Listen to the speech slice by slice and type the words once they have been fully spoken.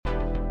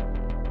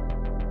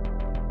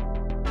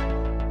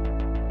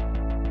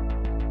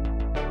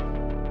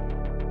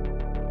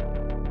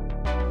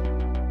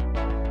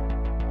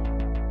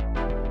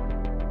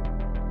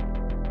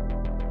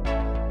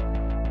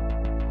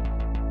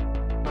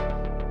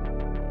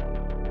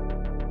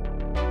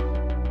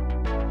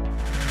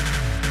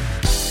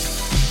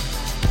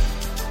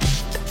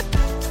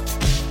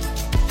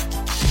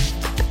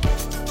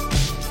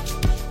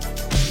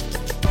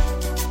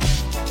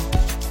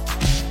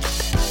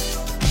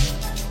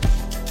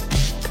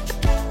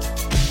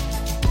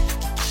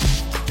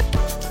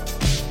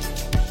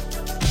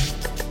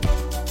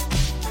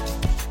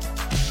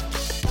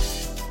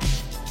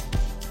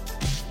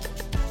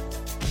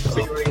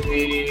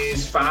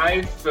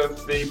5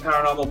 of the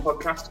Paranormal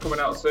podcast coming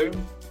out soon.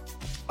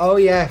 Oh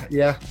yeah.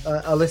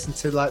 I listened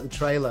to the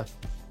trailer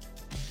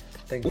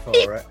thing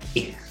for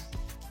it.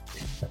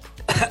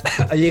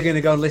 Are you going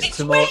to go and listen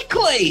to more?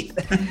 Weekly.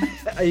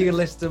 Are you going to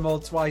listen to them all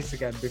twice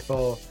again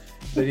before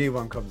the new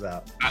one comes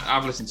out?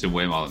 I've listened to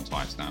way more than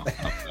twice now.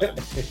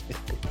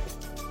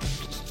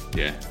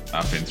 Yeah,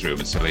 I've been through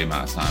them a silly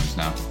amount of times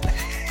now.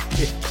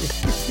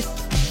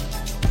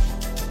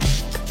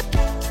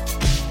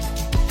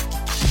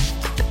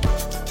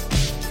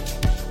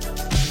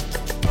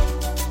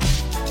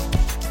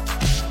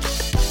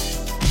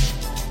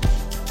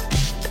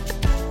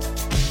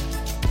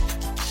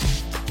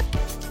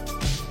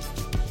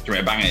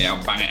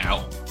 Bang it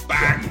out.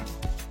 Bang!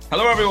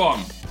 Hello,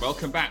 everyone.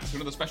 Welcome back to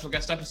another special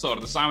guest episode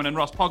of the Simon and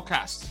Ross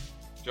podcast.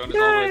 Joined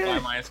as always by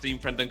my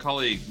esteemed friend and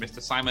colleague,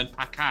 Mr. Simon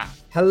Packer.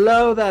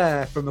 Hello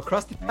there, from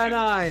across the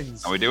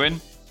Pennines. How are we doing?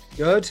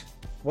 Good.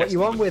 What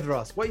you on with,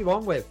 Ross? What you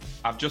on with?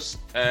 I've just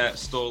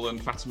stolen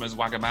Fatima's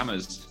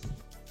Wagamamas.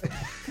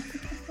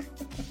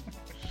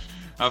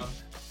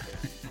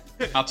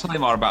 I'll tell you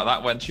more about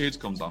that when Tudes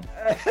comes on.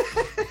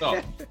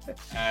 So,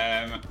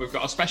 we've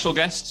got a special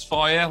guest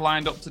for you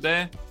lined up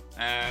today.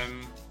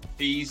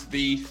 He's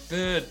the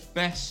third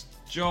best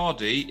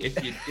Geordie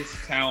if you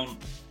discount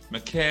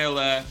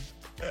Michaela,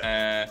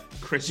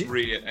 Chris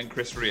Rea and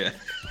Chris Rea.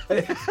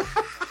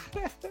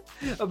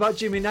 About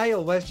Jimmy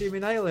Nail. Where's Jimmy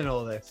Nail in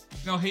all this?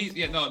 No, he's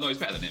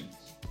better than him.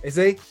 Is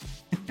he?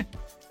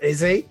 Is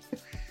he?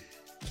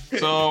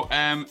 So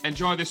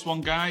enjoy this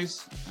one,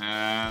 guys,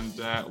 and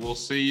we'll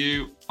see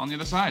you on the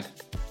other side.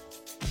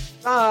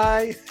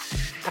 Bye.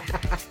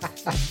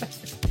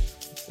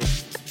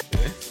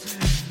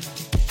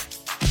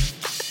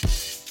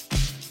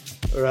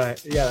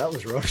 Right, yeah, that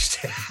was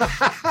rushed.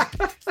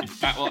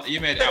 Well, you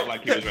made it out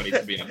like he was ready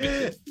to be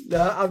admitted.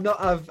 No, I'm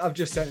not. I've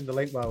just sent him the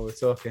link while we were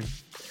talking.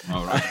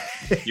 All right.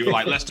 You were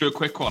like, let's do a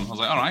quick one. I was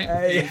like, all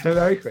right. Yeah,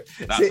 very quick.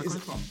 That's a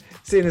quick one.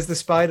 Seeing as the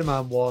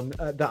Spider-Man one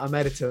that I'm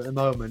editing at the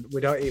moment,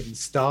 we don't even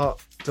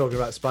start talking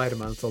about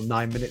Spider-Man until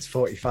 9 minutes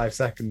 45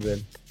 seconds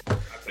in.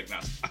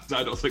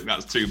 I don't think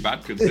that's too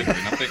bad considering.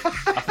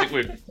 I think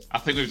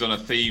we've done a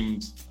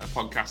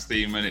podcast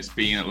theme, and it's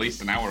been at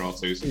least an hour or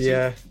two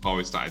since before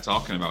we started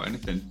talking about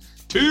anything.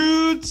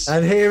 Toots!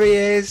 And here he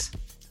is.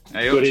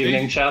 Hey, good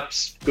evening,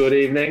 chaps. Good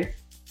evening.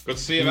 Good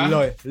to see you, man.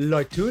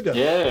 Tuda.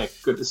 Yeah,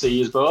 good to see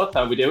you both.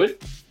 How we doing?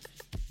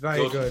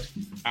 Very good.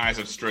 Eyes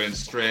have strayed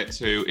straight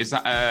to. Is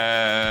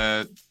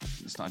that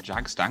it's not a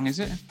jag stang, is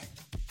it?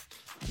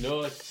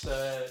 No, it's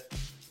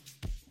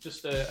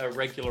just a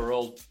regular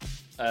old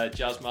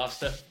jazz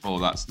master. Oh,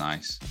 that's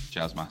nice.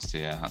 Jazz master,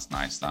 yeah, that's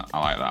nice. That I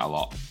like that a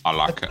lot. I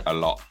like it a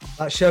lot.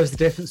 That shows the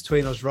difference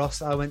between us,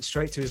 Ross. I went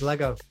straight to his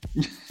Lego.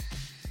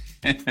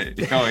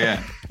 Oh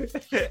yeah.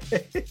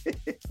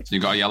 So you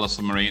got a yellow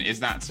submarine. Is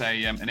that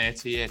an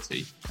AT-AT?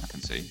 I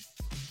can see.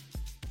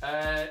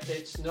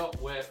 It's not.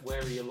 Where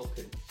are you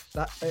looking?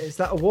 Is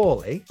that a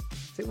Wally?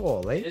 Is it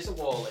Wally? It is a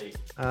Wally.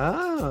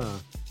 Ah.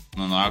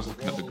 No, I was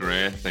looking at the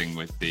grey thing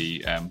with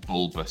the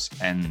bulbous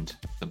end,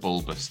 the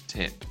bulbous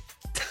tip.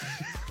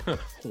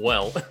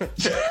 Well.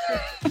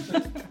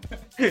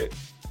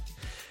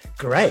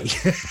 Grey.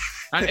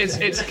 And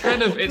it's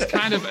kind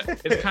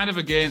of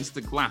against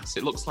the glass.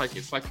 It looks like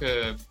it's like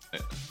a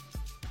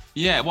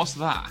yeah. What's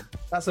that?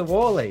 That's a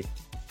Wally.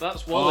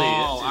 That's Wally.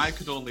 Oh, I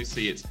could only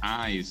see its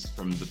eyes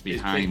from the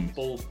behind.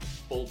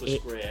 Bulbous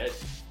grey head.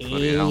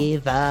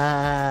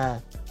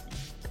 Eva.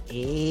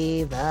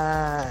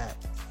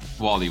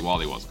 Wally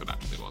was good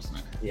actually, wasn't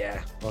it?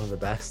 Yeah, one of the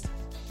best.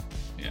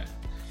 Yeah.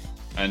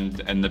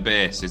 And the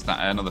bass, is that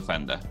another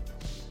Fender?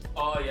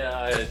 Oh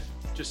yeah,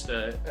 just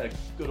a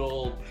good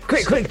old.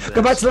 Quick!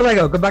 Go back to the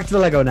Lego. Go back to the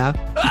Lego now.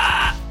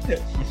 Ah!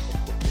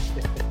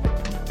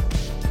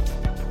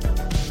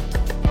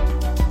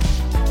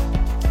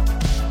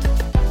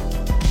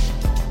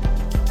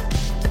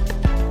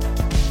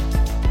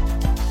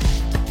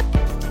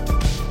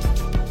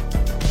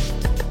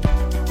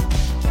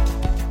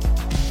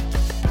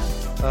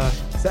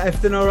 Is that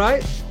everything all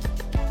right?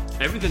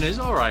 Everything is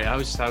all right.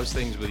 How's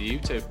things with you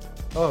two?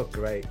 Oh,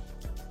 great.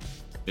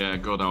 Yeah,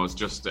 good. I was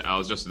just in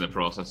the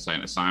process of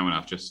saying to Simon,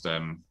 I've just I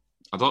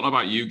don't know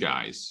about you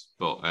guys,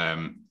 but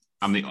I'm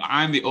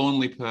the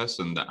only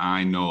person that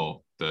I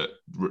know that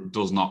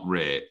does not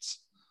rate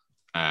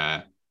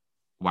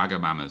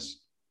Wagamamas,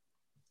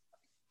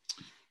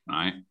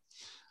 right?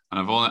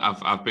 And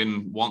I've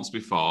been once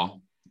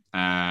before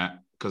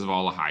because of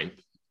all the hype.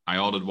 I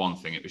ordered one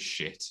thing, it was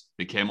shit.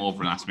 They came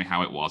over and asked me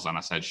how it was, and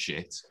I said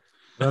shit.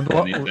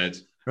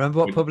 Remember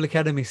what Public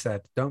Enemy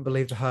said? Don't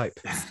believe the hype.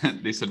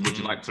 They said, would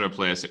you like to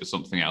replace it with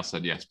something else? I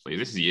said, yes, please.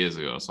 This is years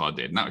ago, so I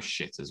did. And that was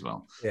shit as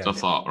well. Yeah, so I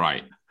thought,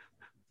 right,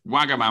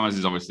 Wagamamas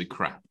is obviously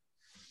crap.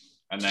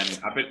 And then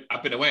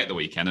I've been away at the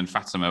weekend, and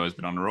Fatima has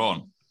been on her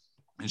own.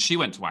 And she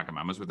went to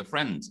Wagamamas with a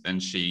friend,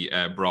 and she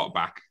brought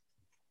back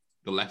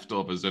the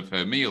leftovers of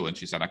her meal, and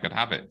she said I could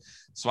have it.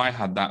 So I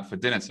had that for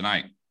dinner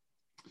tonight.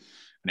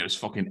 And it was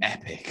fucking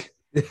epic.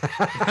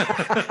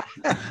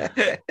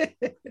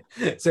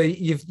 So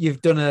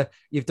you've done a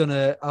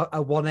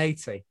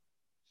 180.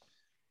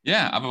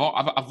 Yeah,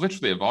 I've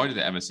literally avoided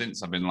it ever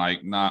since. I've been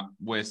like, nah,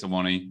 waste of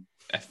money,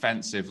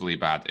 offensively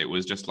bad. It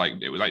was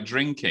like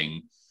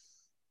drinking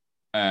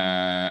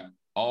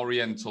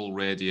Oriental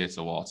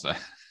radiator water.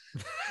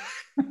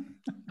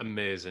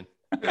 Amazing.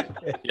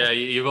 Yeah,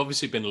 you've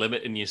obviously been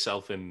limiting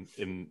yourself in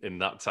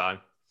that time.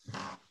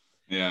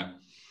 Yeah,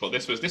 but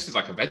this was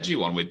like a veggie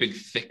one with big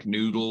thick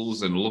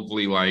noodles and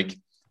lovely, like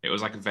it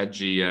was like a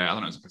veggie. I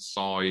don't know, it's like a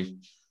soy.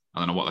 I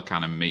don't know what the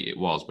kind of meat it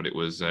was, but it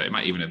was. It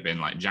might even have been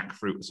like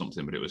jackfruit or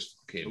something. But it was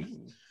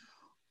fucking.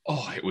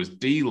 Oh, it was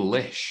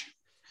delish.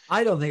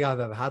 I don't think I've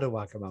ever had a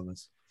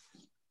Wagamama's.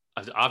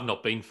 I've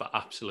not been for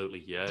absolutely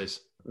years.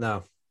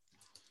 No.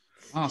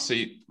 Oh,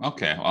 see,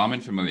 okay. Well, I'm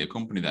in familiar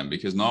company then,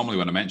 because normally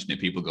when I mention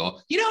it, people go,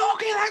 "You don't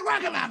okay like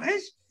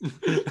Wagamama's?"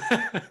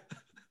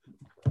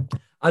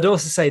 I'd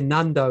also say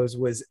Nando's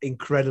was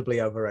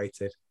incredibly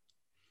overrated.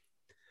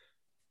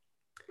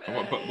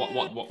 But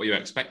what were you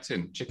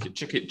expecting?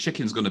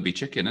 Chicken's going to be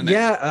chicken, isn't it?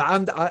 Yeah,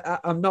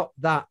 I'm not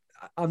that.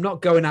 I'm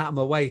not going out of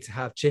my way to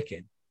have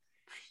chicken.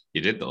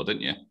 You did though,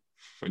 didn't you?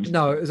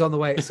 No, it was on the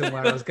way to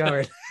somewhere I was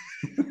going.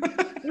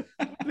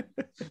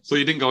 So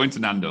you didn't go into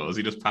Nando's.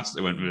 You just passed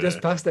it. Went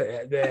just past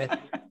it. Yeah.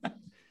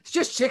 It's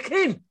just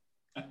chicken.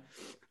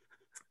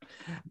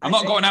 I'm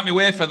not going out my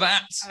way for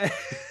that.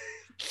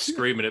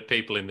 Screaming at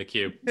people in the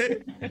queue.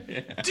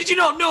 Yeah. Did you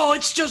not know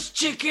it's just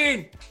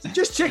chicken? It's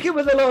just chicken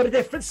with a load of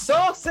different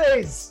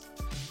sauces.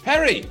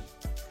 Perry.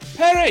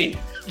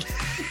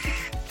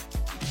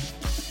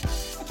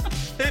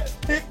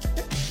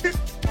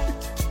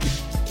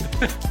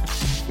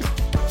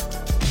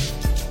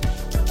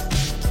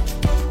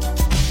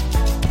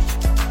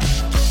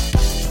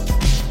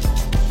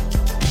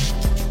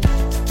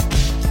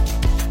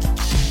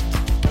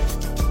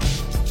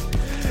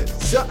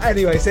 So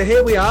anyway, so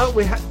here we are.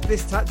 We have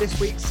this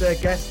week's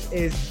guest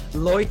is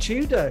Lloyd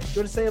Tudor. Do you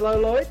want to say hello,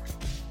 Lloyd?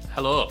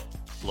 Hello,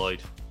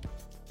 Lloyd.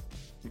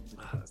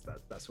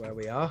 That's where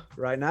we are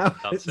right now.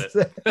 That's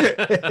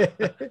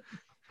it.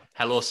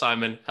 Hello,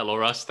 Simon. Hello,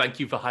 Russ. Thank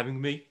you for having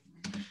me.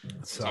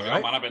 Sorry,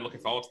 right. Man, I've been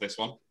looking forward to this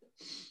one.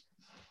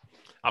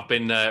 I've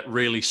been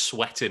really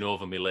sweating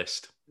over my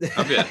list.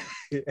 Have you?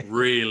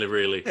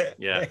 Really,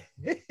 yeah.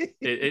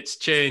 It's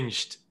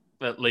changed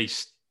at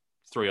least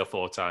 3 or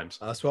 4 times.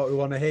 That's what we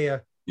want to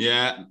hear.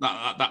 Yeah,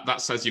 that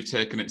says you've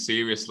taken it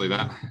seriously.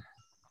 That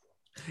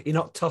you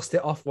not tossed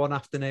it off one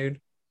afternoon,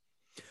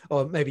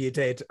 or maybe you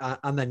did,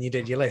 and then you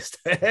did your list.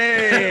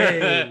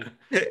 Hey,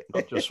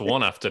 not just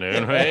one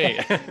afternoon.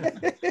 Hey,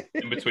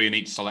 in between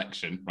each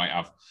selection,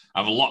 right?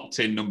 I've locked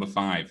in number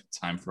 5.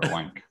 Time for a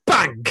wank.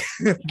 Bang!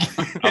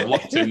 I've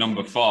locked in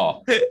number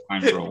 4.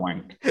 Time for a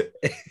wank.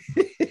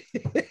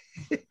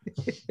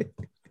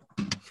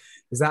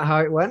 Is that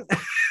how it went?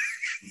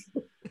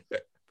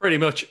 Pretty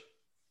much.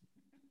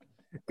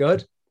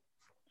 Good.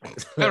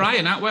 Where are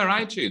you now? Where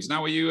are you, Tudes?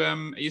 Now, are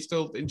you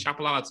still in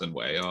Chapel Allerton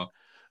way, or?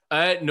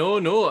 No.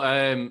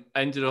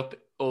 Ended up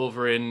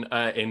over in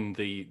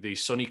the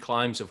sunny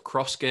climes of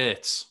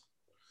Crossgates.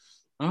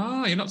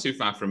 Oh, you're not too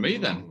far from me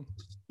then.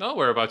 Oh,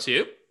 whereabouts are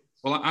you?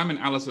 Well, I'm in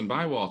Allerton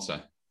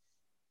Bywater.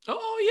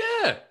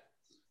 Oh yeah.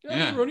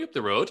 You're running up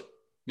the road.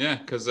 Yeah,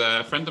 because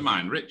a friend of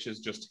mine, Rich,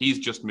 he's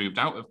just moved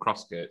out of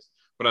Crossgates.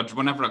 But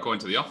whenever I go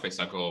into the office,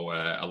 I go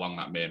along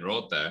that main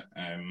road there.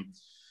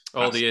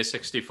 The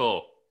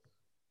A64.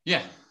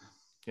 Yeah.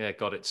 Yeah,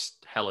 God, it's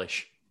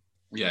hellish.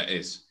 Yeah, it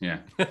is. Yeah.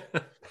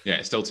 Yeah,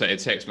 it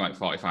takes me like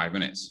 45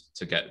 minutes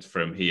to get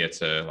from here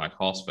to like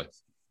Horsforth.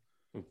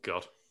 Oh,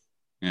 God.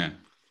 Yeah.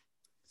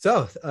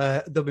 So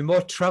there'll be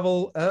more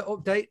travel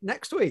update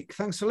next week.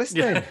 Thanks for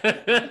listening.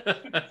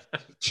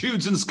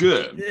 Tudes and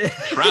Skirm.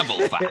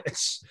 Travel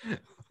facts.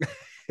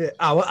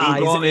 Our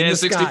eyes on the in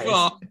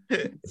A64.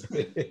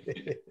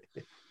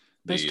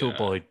 Bristol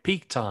Boyd,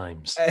 peak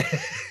times. Have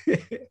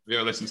you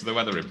ever listened to the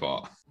weather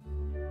report?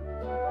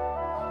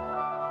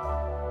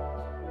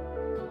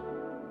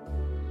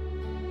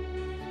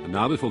 And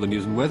now, before the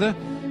news and weather,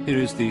 here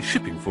is the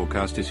shipping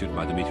forecast issued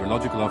by the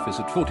Meteorological Office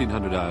at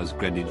 1400 hours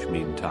Greenwich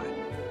Mean Time.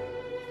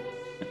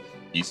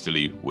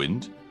 Easterly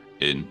wind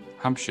in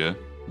Hampshire,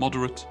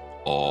 moderate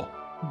or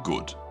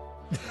good.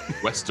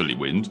 Westerly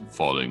wind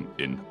falling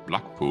in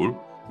Blackpool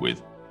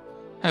with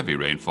heavy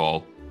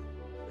rainfall,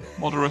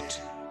 moderate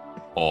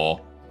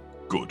or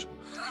good.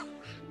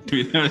 Have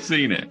you never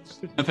seen it?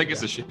 I think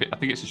it's a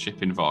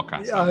shipping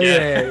forecast. Oh,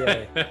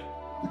 yeah.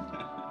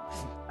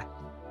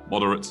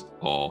 Moderate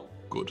or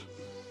good.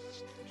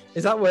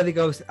 Is that where they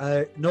go?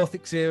 North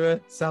Xera,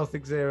 South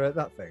Xera,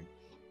 that thing?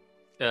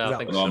 Yeah, I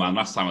think so. Oh man,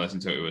 last time I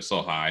listened to it, it was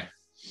so high.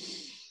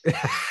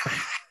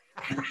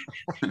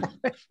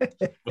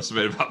 Must have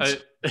been about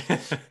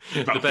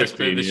the best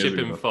bit of the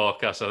shipping ago.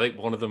 forecast. I think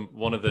one of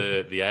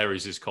the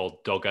areas is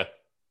called Dogger.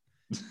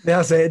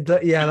 That's it.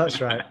 Yeah,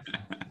 that's right.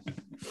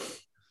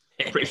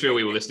 Pretty sure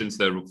we were listening to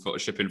the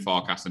shipping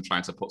forecast and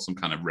trying to put some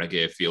kind of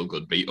reggae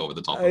feel-good beat over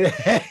the top of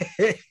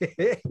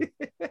it.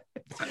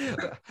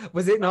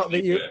 Was it not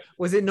that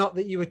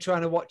you were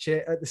trying to watch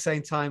it at the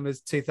same time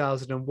as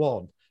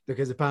 2001?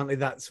 Because apparently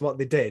that's what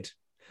they did.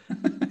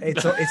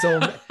 It's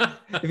all.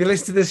 If you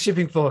listen to the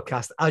shipping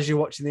forecast as you're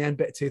watching the end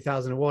bit of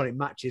 2001, it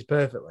matches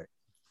perfectly.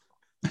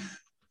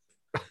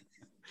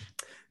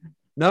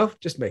 No,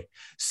 just me.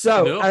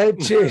 So No.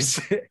 choose.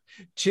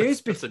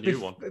 That's a new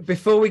one.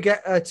 Before we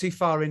get too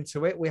far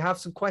into it, we have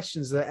some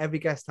questions that every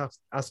guest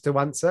has to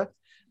answer.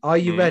 Are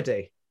you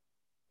ready?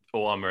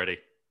 Oh, I'm ready.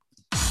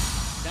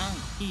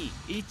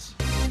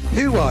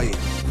 Who are you?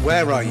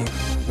 Where are you?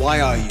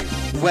 Why are you?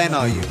 When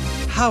are you?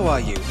 How are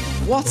you?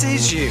 What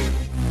is you?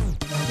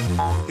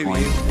 Who are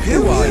you?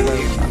 Who are you?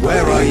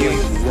 Where are you?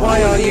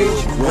 Why are you?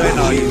 When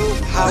are you?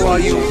 How are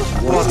you?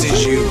 What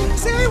is you?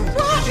 Say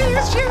what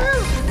is you?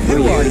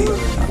 Who are you?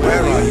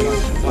 Where are you?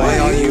 Why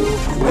are you?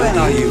 When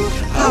are you?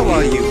 How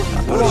are you?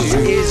 What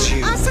is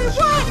you? I say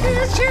what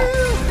is you?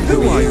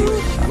 Who are you?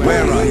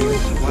 Where are you?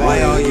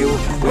 Why are you?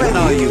 When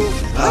are you?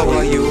 How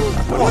are you?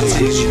 What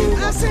is you?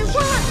 I say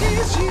what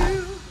is you?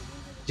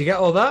 Did you get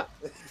all that?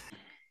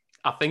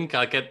 I think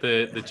I get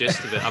the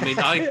gist of it. I mean,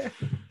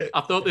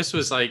 I thought this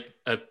was like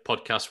a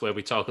podcast where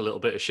we talk a little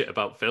bit of shit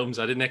about films.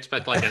 I didn't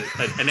expect like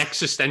an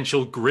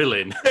existential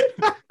grilling.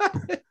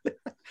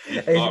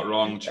 You thought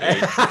wrong,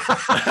 Chase.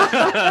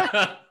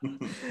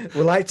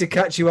 We like to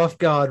catch you off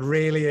guard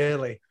really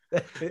early.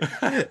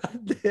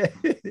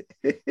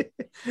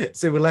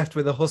 So we're left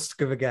with a husk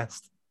of a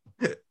guest.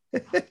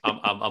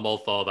 I'm all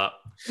for that.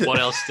 What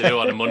else to do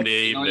on a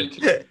Monday evening?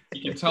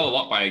 You can tell a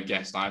lot by a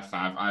guest.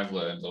 I've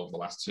learned over the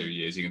last 2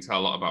 years. You can tell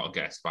a lot about a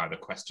guest by the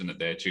question that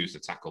they choose to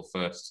tackle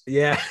first.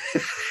 Yeah.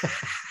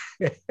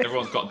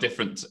 Everyone's got a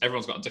different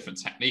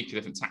technique, a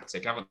different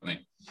tactic, haven't they?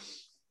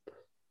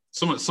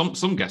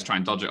 Some guests try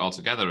and dodge it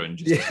altogether and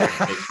just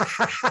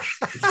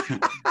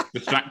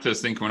distract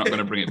us, thinking we're not going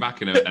to bring it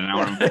back in an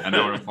hour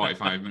and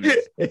 45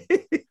 minutes.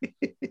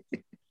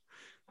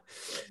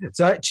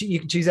 So you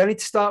can choose any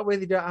to start with.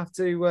 You don't have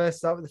to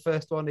start with the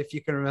first one if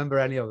you can remember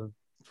any of them.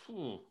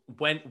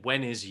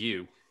 When is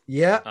you?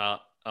 Yeah.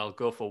 I'll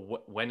go for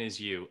when is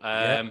you.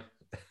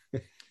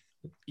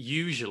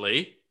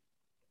 Usually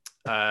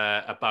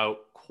about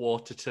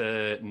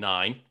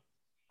 9:15.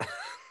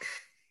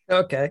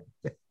 Okay.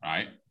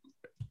 Right.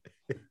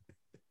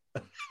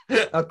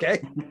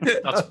 Okay.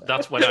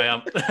 That's when I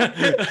am.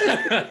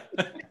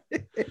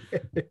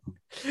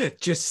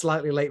 Just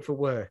slightly late for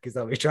work, is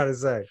that what you're trying to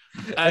say?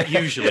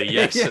 Usually,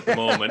 yes, at the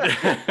moment.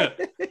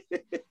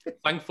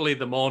 Thankfully,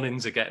 the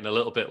mornings are getting a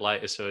little bit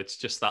lighter, so it's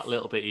just that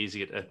little bit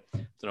easier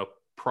to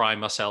pry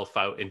myself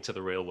out into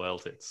the real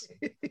world. It's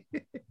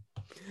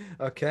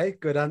okay.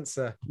 Good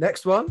answer.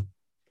 Next one.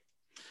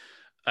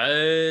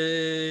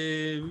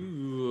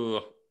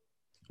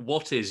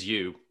 What is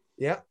you?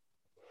 Yeah.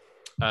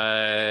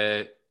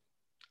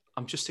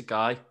 I'm just a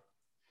guy.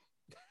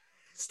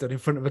 Stood in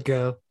front of a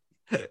girl.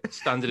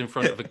 Standing in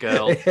front of a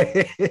girl. If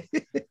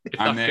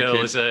that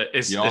girl is a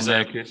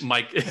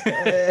mic,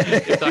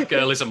 if that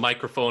girl is a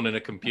microphone and a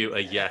computer,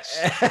 yes.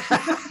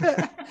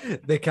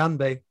 They can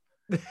be.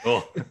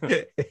 Oh,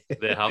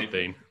 they have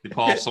been. They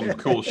pour some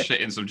cool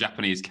shit in some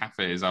Japanese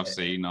cafes I've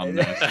seen on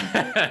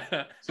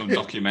some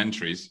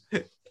documentaries.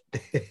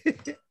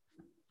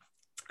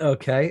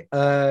 Okay,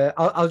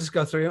 I'll just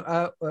go through.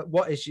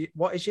 What is you?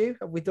 What is you?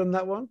 Have we done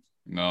that one?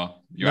 No,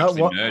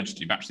 merged.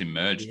 You've actually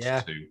merged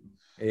two.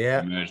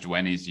 Yeah. You merged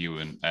when is you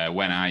and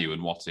when are you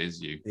and what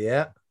is you.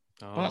 Yeah.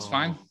 Well, that's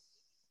fine.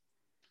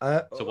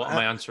 So what am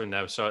I answering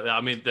now? So I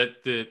mean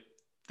the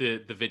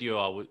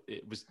video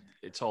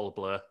it's all a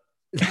blur.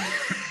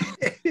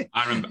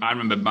 I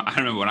remember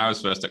when I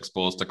was first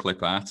exposed to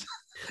clip art.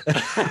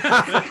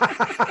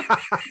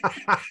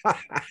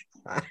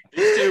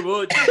 Too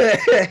much.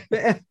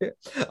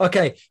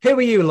 Okay, who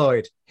are you,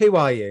 Lloyd? Who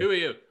are you? Who are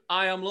you?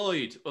 I am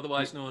Lloyd,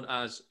 otherwise known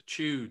as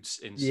Tudes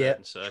in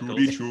certain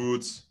circles.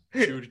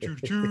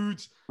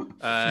 Tudes.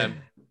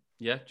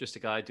 Yeah, just a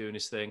guy doing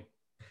his thing,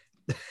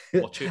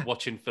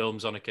 watching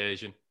films on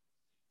occasion.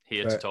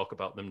 Here to talk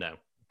about them now.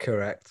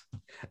 Correct.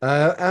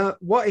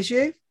 What is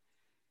you?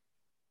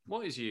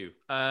 What is you?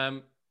 I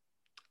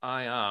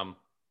am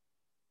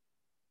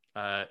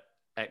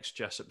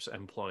ex-Jessup's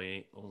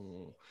employee.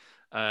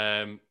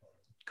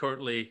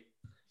 Currently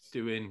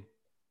doing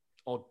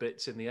odd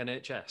bits in the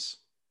NHS.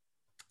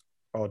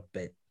 Odd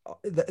bit.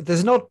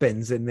 There's an odd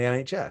bins in the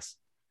NHS.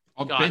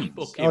 Odd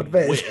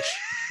bins. Wish.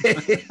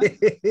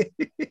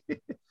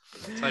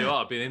 Tell you what,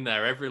 I've been in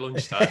there every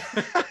lunchtime.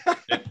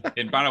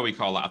 In Barrow, we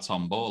call that a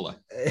tombola.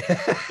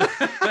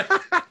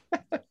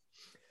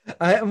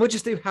 And we'll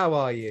just do how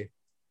are you?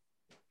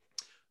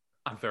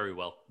 I'm very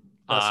well.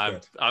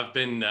 That's good. I've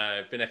been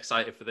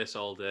excited for this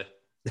all day.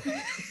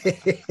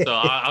 So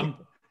I'm.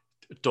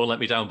 Don't let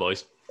me down,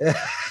 boys.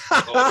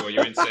 Oh,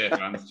 you're in safe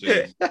hands,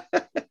 James.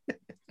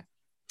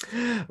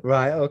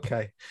 Right.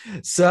 Okay.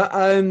 So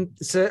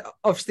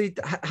obviously,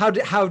 how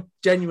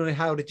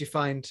did you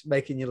find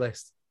making your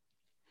list?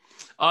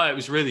 Oh, it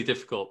was really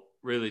difficult.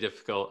 Really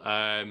difficult.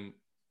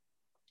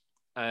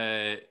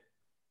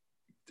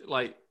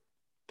 Like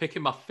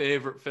picking my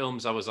favorite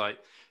films, I was like,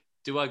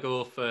 do I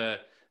go for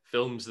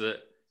films that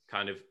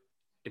kind of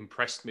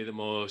impressed me the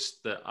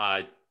most, that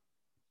I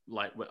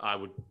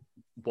would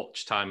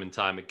watch time and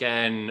time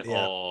again,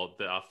 or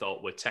that I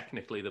thought were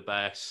technically the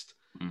best?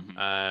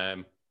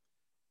 Mm-hmm.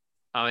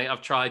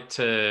 I've tried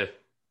to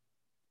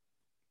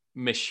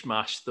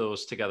mishmash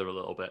those together a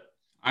little bit.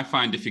 I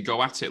find if you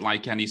go at it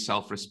like any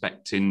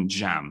self-respecting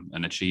jam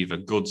and achieve a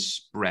good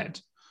spread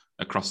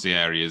across the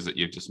areas that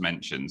you've just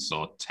mentioned,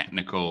 so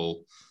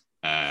technical,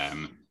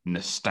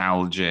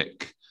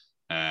 nostalgic,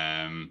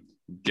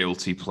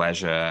 guilty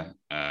pleasure,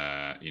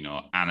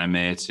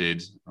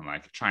 animated, and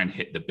like try and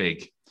hit the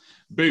big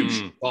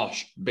boosh,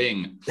 bosh,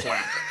 bing,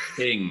 flap,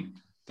 bing,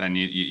 then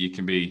you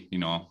can be,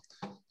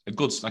 a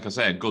good, like I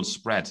say, a good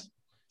spread.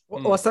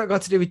 What's that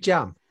got to do with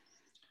jam?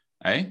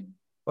 Eh?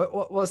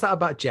 What's that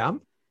about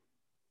jam?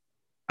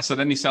 I said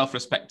any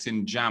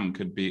self-respecting jam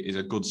is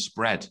a good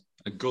spread.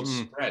 A good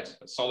spread,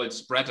 a solid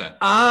spreader.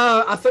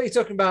 Ah, I thought you were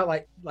talking about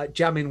like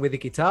jamming with the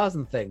guitars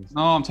and things.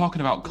 No, I'm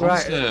talking about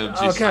conserves.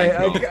 Right.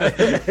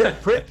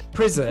 Okay.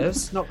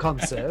 Preserves, not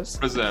conserves.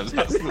 Preserves.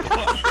 That's the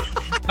one.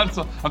 I'm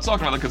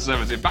talking about the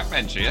conservative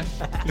backbench here.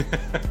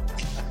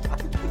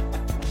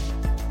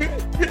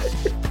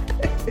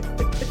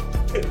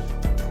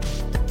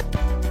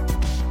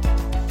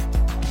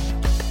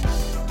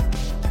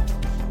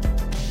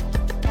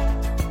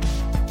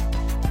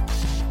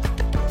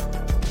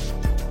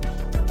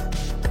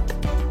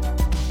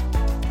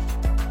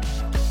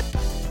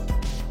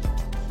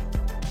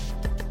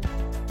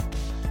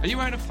 Are you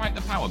wearing a Fight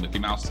the Power Mickey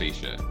Mouse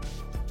t-shirt?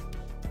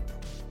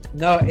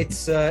 No,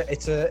 it's a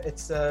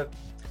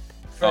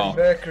Freddie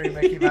Mercury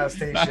Mickey Mouse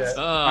t-shirt.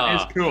 That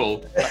is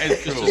cool. That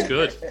is cool. Just as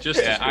good.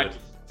 Just as good.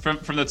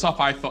 From the top,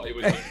 I thought it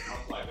was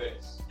like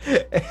this,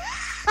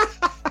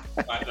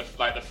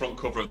 like the front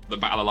cover of the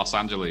Battle of Los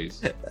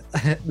Angeles.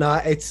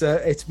 No,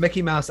 it's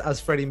Mickey Mouse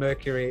as Freddie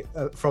Mercury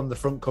from the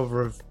front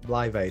cover of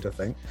Live Aid, I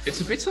think.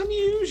 It's a bit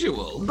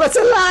unusual, but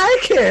I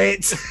like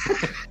it.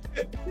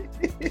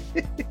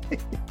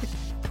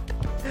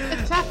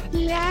 I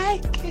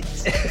like it.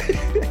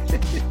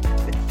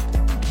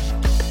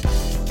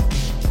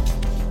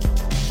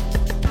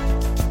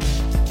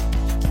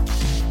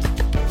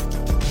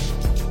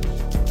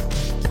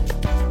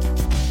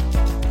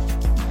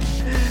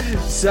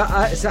 So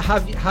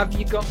have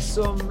you got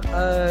some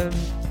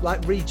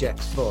like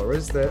rejects for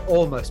us that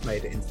almost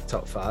made it into the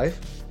top 5?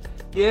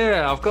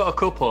 Yeah, I've got a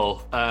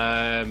couple.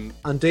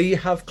 And do you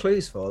have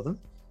clues for them?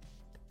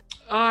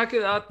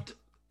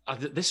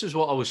 This is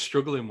what I was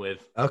struggling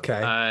with.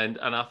 Okay. And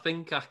I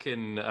think I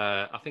can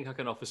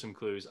offer some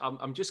clues.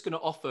 I'm just going to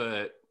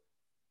offer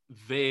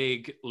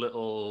vague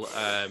little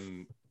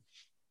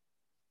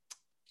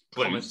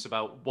comments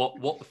about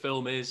what the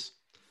film is,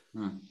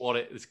 what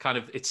it's kind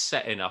of its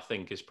setting. I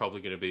think is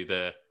probably going to be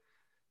the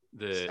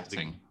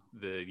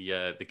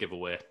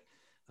giveaway.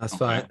 That's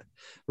fine.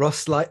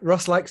 Ross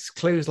likes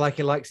clues like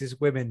he likes his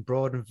women,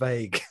 broad and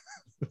vague.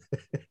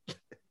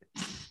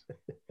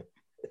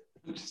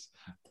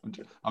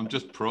 I'm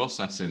just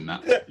processing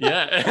that.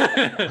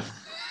 Yeah.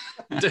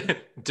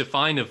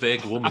 Define a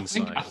vague woman. I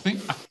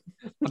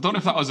don't know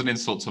if that was an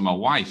insult to my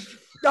wife.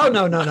 No,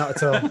 not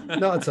at all.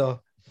 Not at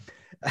all.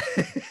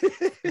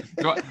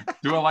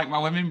 Do I like my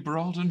women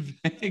broad and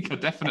vague? I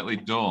definitely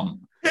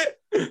don't.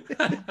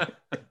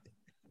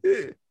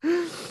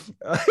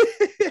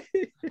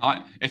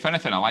 If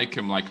anything, I like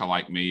them like I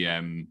like me.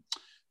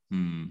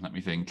 Let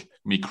me think.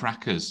 Me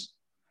crackers,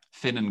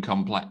 thin and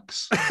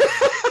complex.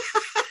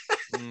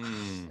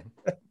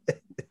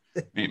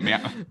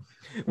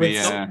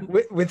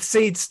 With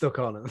seeds stuck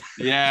on them.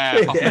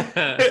 Yeah,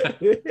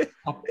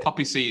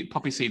 poppy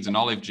seeds and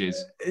olive jizz.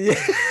 Yeah.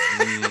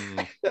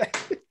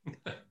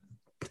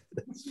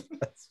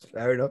 That's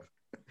fair enough.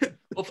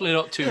 Hopefully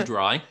not too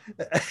dry.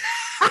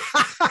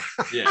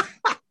 Yeah.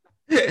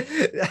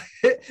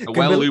 A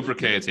well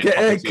lubricated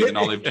poppy seed and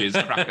olive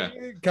jizz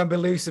cracker can be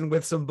loosened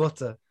with some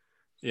butter.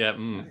 Yeah.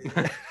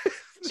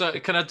 So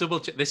can I double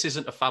check? This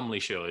isn't a family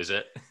show, is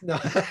it? No.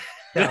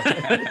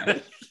 Yeah,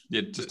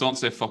 just don't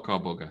say fuck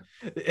or bugger.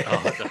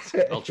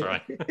 I'll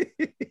try.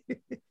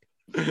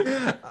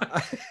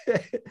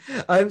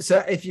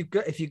 So if you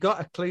got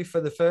a clue for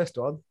the first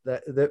one,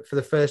 for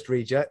the first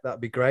reject,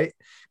 that'd be great.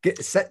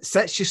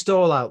 Set your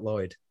stall out,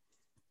 Lloyd.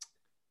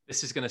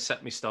 This is going to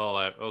set me stall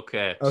out.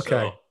 Okay.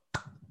 So.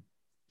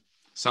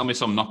 Sell me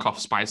some knockoff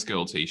Spice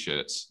Girl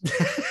t-shirts.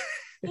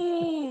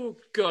 Oh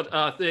God!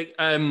 I think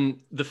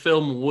the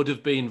film would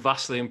have been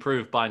vastly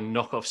improved by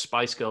knockoff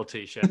Spice Girl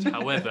t-shirts.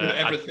 However,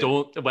 I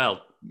don't.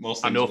 Well,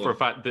 I know for a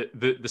fact that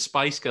the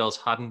Spice Girls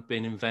hadn't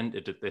been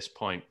invented at this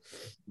point.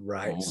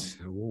 Right.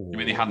 Oh. You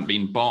mean they hadn't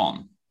been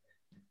born?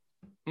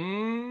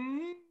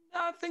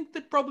 I think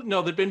they'd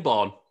been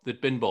born. They'd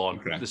been born.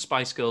 Okay. The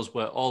Spice Girls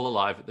were all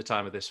alive at the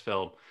time of this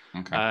film.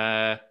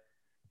 Okay.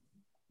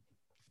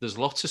 There's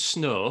lots of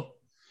snow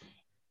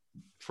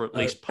for at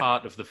least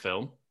part of the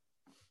film.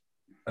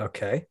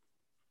 Okay.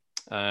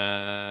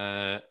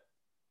 Well,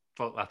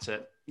 that's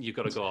it. You've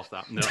got to go off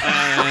that. No.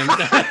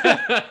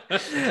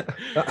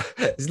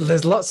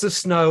 There's lots of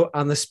snow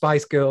and the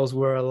Spice Girls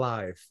were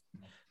alive.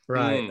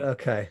 Right.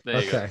 Okay.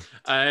 There you okay.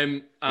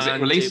 go. Was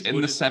it released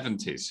in the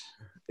 70s?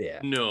 Yeah.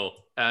 No.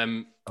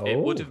 It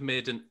would have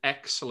made an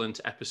excellent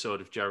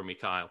episode of Jeremy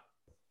Kyle.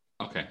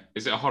 Okay.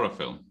 Is it a horror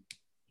film?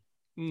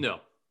 No.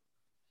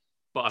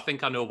 But I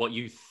think I know what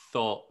you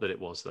thought that it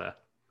was there.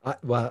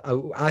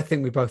 I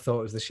think we both thought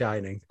it was The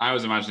Shining. I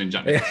was imagining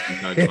Jack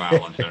Nicholson goes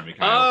well on Jeremy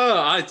Kyle.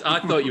 Oh, I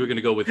thought you were going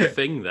to go with The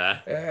Thing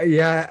there.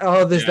 Yeah.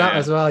 Oh, there's that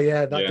as well.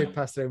 Yeah, that did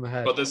pass through my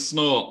head. But there's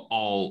snow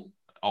all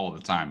the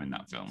time in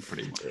that film,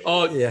 pretty much.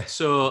 Oh, yeah.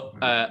 So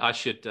I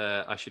should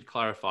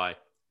clarify.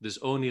 There's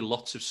only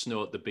lots of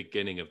snow at the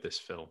beginning of this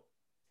film.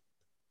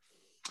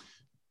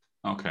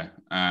 Okay.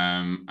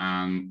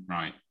 And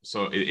right.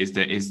 So is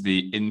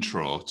the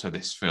intro to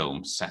this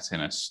film set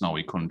in a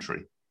snowy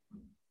country?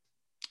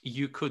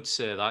 You could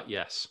say that,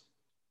 yes.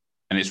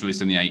 And it's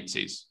released in the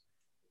 80s?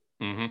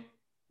 Mm-hmm.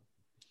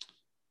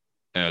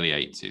 Early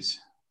 80s?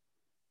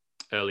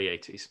 Early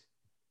 80s.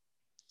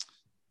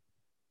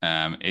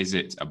 Is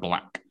it a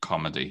black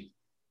comedy?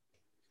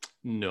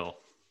 No.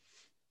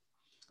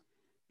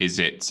 Is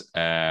it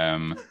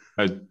a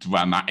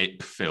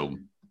dramatic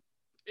film?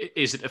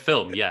 Is it a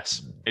film?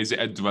 Yes. Is it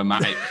a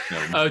dramatic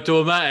film? A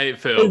dramatic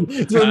film.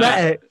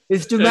 Dramatic.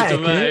 It's dramatic.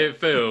 A dramatic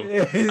film.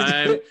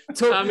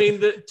 I mean,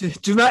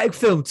 dramatic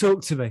film.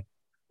 Talk to me.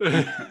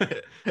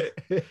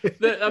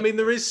 I mean,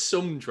 there is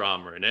some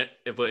drama in it,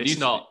 but it's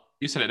not.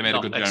 You said it made a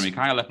good Jeremy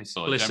Kyle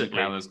episode. Explicitly.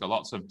 Jeremy Kyle has got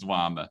lots of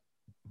drama.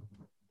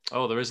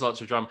 Oh, there is lots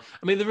of drama.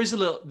 I mean, there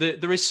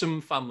is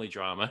some family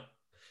drama.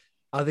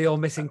 Are they all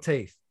missing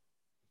teeth?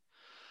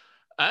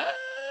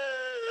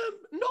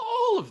 Not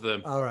all of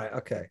them. All right,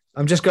 okay.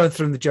 I'm just going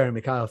through the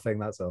Jeremy Kyle thing,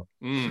 that's all.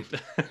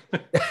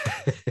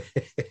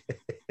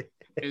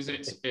 Is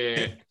it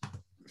a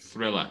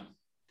thriller?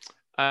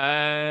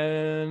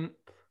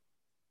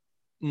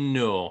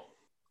 No.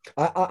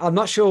 I'm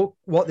not sure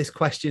what this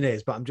question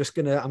is, but I'm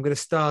gonna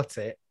start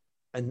it,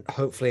 and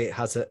hopefully it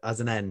has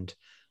an end.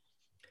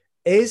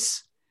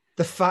 Is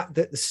the fact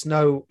that the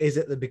snow is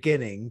at the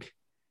beginning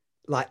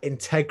like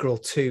integral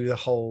to the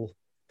whole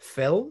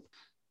film?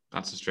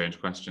 That's a strange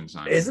question,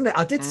 Simon. Isn't it?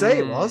 I did say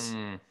it was.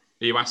 Are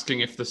you asking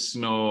if the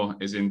snow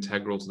is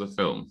integral to the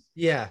film?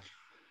 Yeah.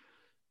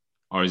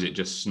 Or is it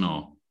just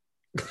snow?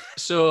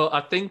 So I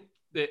think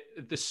that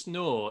the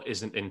snow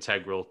isn't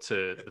integral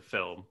to the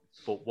film,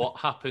 but what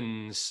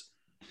happens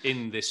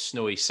in this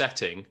snowy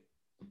setting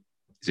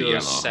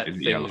does set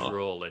things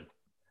rolling.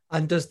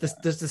 And does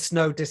the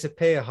snow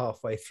disappear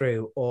halfway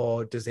through,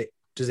 or does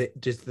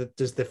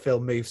the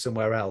film move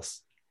somewhere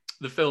else?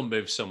 The film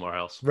moves somewhere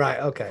else.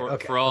 Right, okay.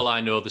 For all I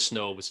know, the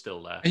snow was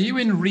still there. Are you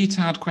in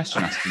retard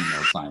question asking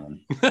mode,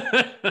 Simon?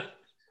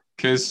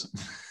 Because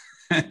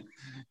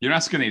you're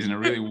asking these in a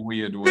really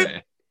weird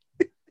way.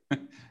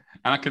 And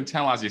I can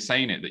tell as you're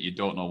saying it that you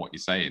don't know what you're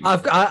saying.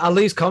 I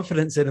lose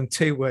confidence in them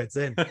 2 words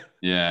in.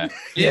 Yeah.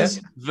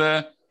 Is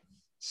the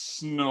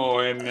snow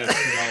in the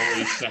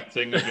snowy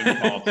setting of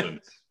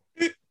importance?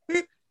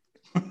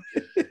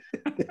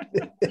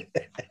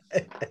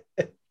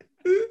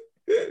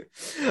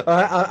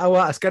 I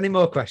won't ask any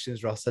more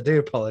questions, Ross. I do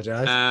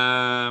apologise.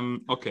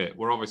 Okay,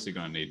 we're obviously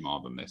going to need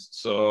more than this.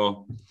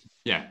 So,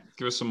 yeah,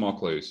 give us some more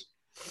clues.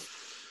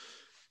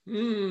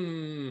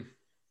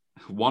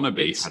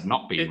 Wannabe had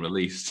not been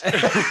released.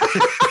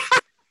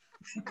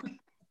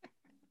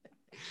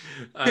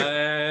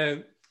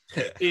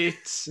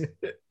 It's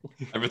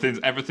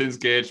everything's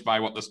gauged by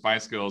what the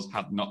Spice Girls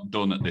had not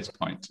done at this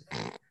point.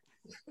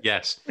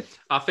 Yes,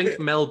 I think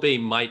Mel B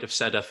might have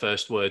said her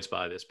first words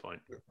by this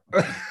point.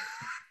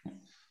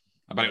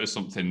 I bet it was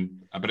something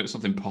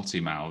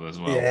potty mouth as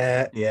well.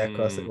 Yeah, of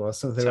course it was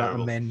something about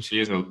a minge.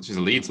 She's a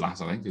Leeds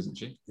lass, I think, isn't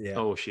she? Yeah.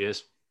 Oh, she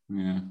is.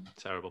 Yeah.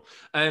 Terrible.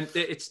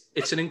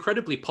 It's an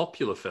incredibly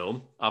popular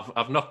film.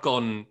 I've not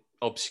gone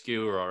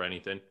obscure or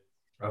anything.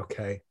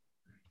 Okay.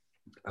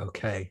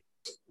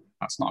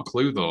 That's not a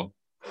clue though.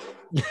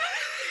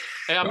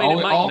 I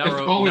mean,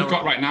 all we've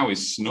got right now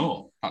is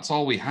snow. That's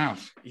all we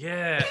have.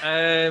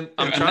 Yeah.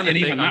 I'm trying to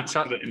think.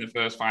 In the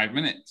first 5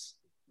 minutes.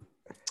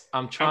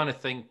 I'm trying to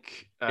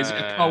think. Is it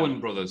a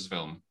Coen Brothers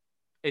film?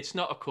 It's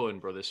not a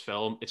Coen Brothers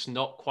film. It's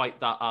not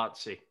quite that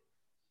artsy.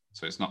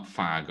 So it's not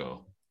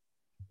Fargo.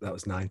 That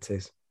was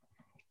 90s.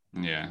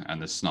 Yeah, and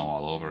there's snow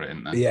all over it,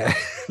 isn't there? Yeah,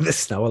 there's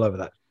snow all over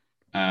that.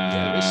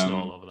 There is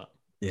snow all over that.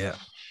 Yeah.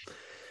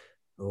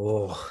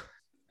 Oh.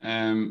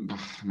 I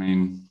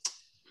mean,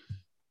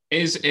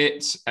 is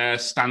it a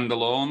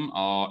standalone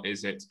or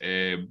is it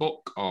a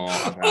book or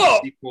a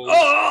sequel?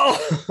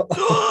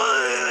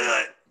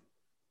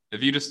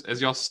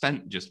 Has your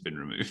stent just been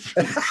removed?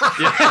 That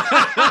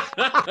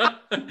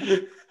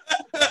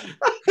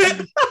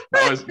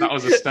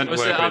was a stent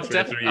work. I've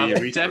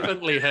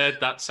definitely heard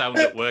that sound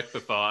at work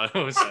before. I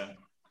was starting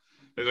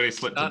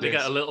to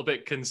get a little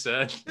bit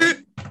concerned.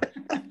 It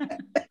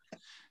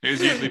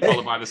was usually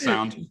followed by the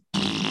sound.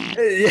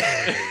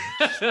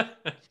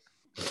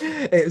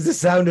 It was the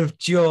sound of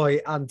joy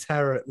and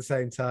terror at the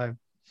same time.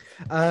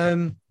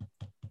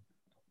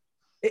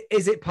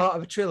 Is it part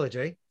of a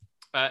trilogy?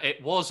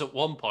 It was at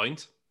one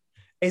point.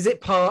 Is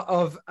it part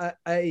of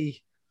a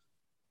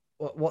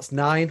What's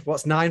 9?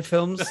 What's 9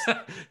 films?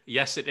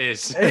 Yes, it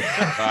is.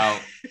 Well,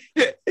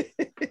 I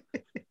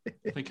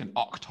think an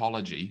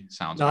octology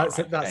sounds about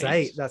right. That's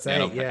 8. That's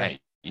 8, yeah.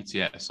 8,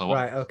 yeah. So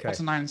right, okay.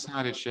 What's a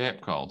 9-sided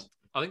shape called?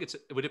 I think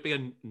would it be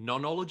a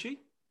nonology?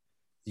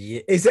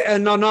 Yeah. Is it a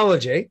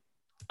nonology?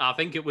 I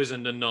think it was a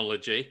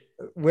nonology.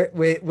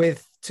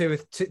 With two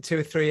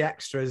or three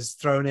extras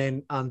thrown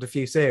in and a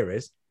few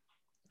series?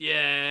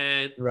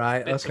 Yeah.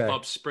 Right, bits okay. and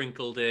bobs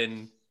sprinkled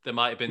in. There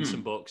might have been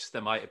some books.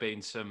 There might have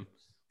been some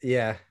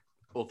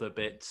other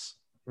bits.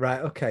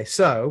 Right, okay.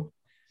 So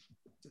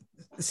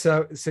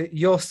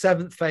your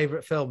 7th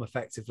favourite film,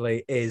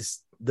 effectively, is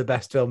the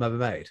best film ever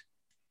made?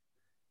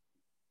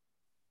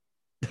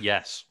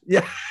 Yes.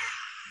 Yeah.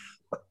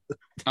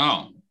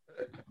 Oh.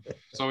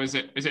 So is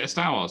it a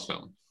Star Wars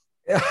film?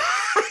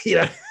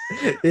 Yeah.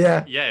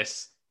 Yeah.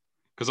 Yes.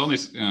 Because only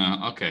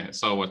okay.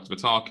 So we're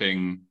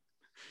talking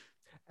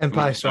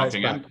Empire Strikes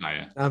Back.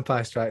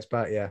 Empire Strikes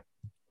Back. Yeah.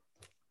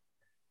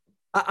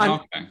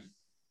 Okay.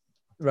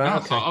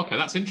 Right. Okay.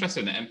 That's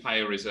interesting. That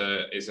Empire is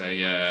a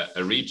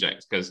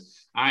reject,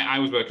 because I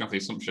was working off the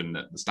assumption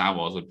that the Star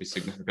Wars would be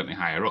significantly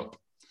higher up.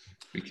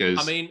 Because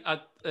I mean,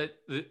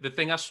 the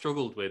thing I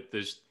struggled with,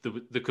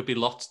 there could be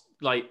lots,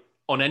 like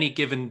on any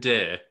given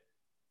day,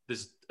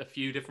 there's a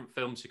few different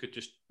films you could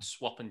just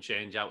swap and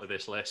change out of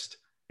this list.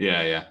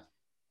 Yeah.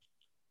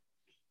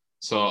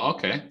 So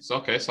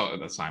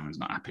Simon's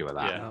not happy with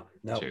that. Yeah.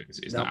 No.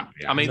 He's not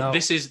happy. I mean,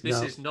 this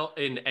is not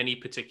in any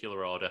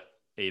particular order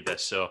either,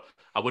 so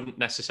I wouldn't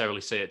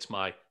necessarily say it's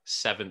my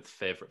 7th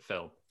favourite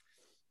film.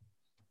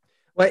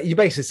 Well, you're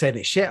basically saying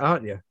it's shit,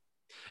 aren't you?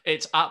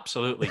 It's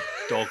absolutely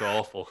dog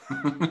awful.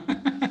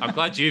 I'm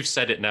glad you've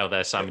said it now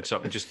there, Simon, so I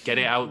can just get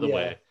it out of the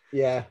way.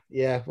 Yeah.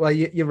 Well,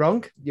 you're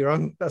wrong. You're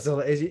wrong. That's all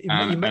it is.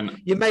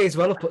 You may as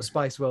well have put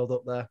Spice World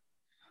up there.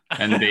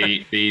 And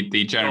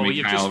the Jeremy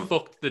you've Kyle... just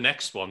fucked the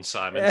next one,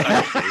 Simon.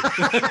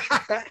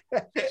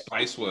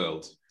 Spice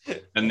World.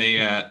 And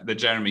the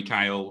Jeremy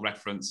Kyle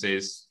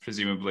references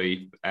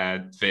presumably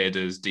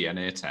Vader's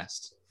DNA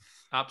test.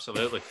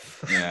 Absolutely.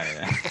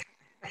 Yeah.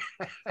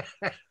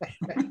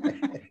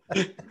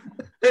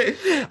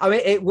 I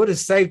mean, it would have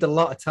saved a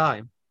lot of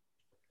time.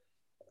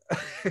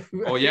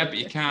 Oh yeah, but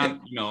you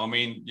can't. I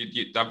mean,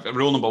 you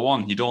rule number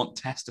 1: you don't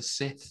test a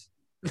Sith.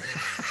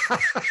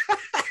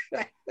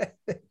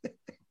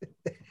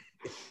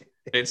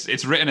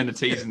 It's written in the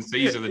T's and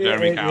C's of the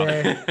Jeremy Kyle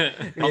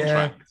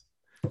contract.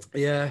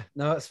 Yeah,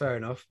 no, that's fair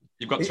enough.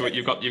 First of all,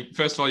 you've got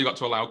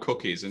to allow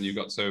cookies, and you've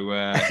got to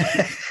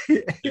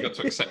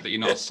accept that you're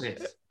not a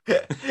Sith.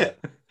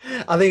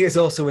 I think it's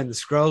also in the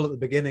scroll at the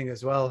beginning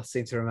as well. I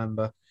seem to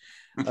remember.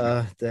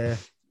 There,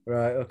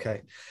 right?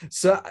 Okay.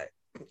 So,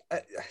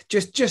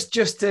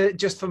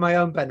 just for my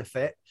own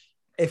benefit,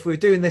 if we were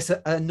doing this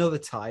at another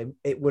time,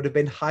 it would have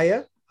been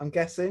higher, I'm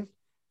guessing.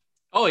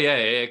 Oh yeah,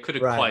 it could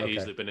have quite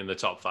easily been in the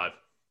top 5.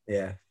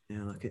 Yeah,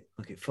 like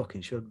it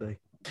fucking should be.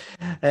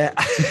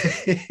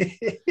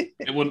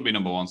 It wouldn't be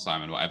number 1,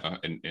 Simon. Whatever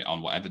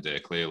on whatever day,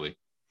 clearly.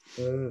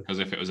 Because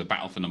if it was a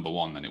battle for number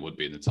 1, then it would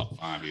be in the top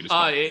 5.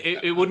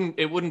 It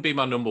wouldn't be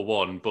my number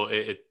 1, but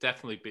it'd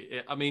definitely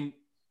be. I mean,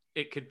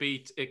 it could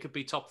be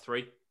top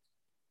 3.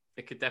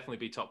 It could definitely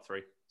be top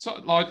 3.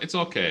 So, Lloyd, it's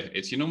okay.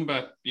 It's your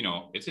number.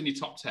 It's in your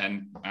top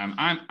 10.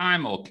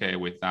 I'm okay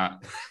with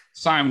that.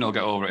 Simon will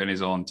get over it in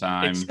his own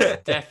time.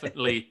 It's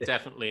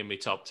definitely in my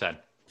top 10.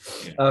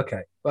 Yeah.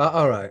 Okay. Well,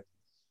 all right.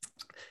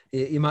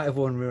 You might have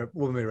won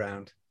me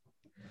round.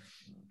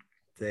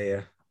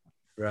 There.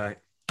 Right.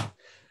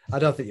 I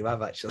don't think you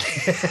have, actually.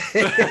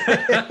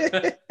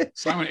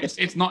 Simon,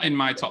 it's not in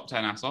my top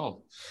 10 at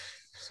all.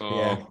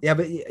 So yeah,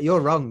 but you're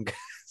wrong.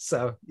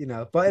 So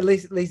but at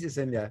least it's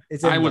in there.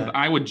 It's in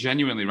I would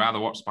genuinely rather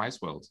watch Spice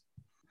World.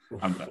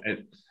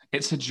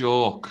 It's a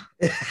joke.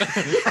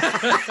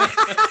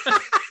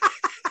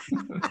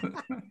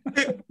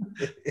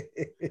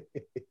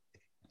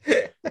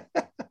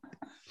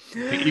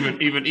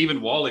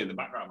 Even Wally in the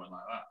background went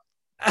like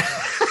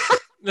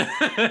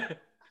that.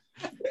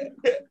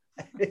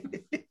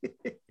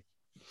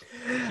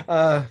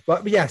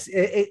 But yes,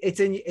 it's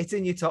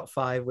in your top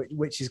 5,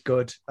 which is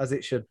good, as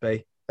it should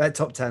be.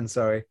 Top 10,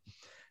 sorry.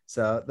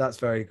 So that's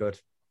very good.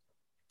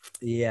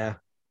 Yeah,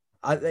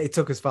 it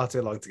took us far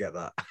too long to get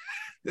that.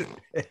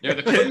 Yeah,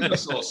 the clues are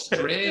so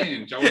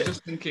strange. I was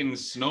just thinking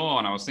snow,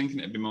 and I was thinking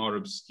it'd be more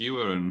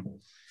obscure, and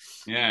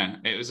yeah,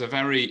 it was a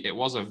very of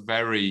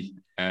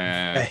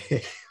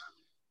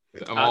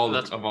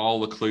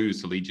all the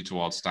clues to lead you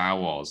towards Star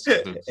Wars,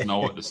 the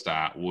snow at the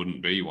start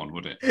wouldn't be one,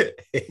 would it?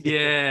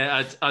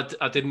 Yeah,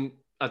 I didn't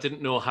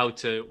know how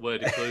to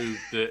word a clue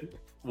that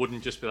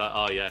wouldn't just be like,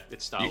 oh yeah,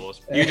 it's Star Wars.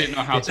 You didn't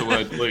know how to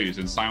word clues,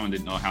 and Simon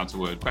didn't know how to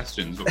word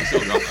questions, but we still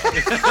got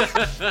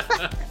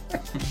that.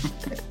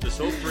 There's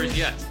hope for it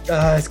yet.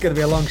 It's going to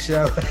be a long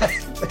show.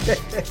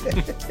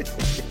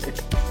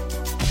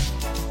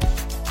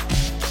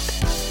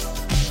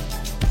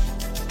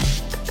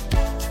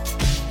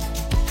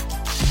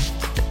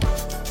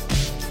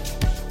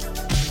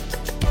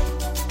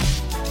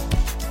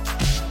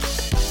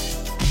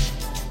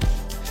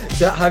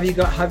 So have you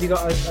got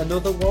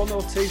another one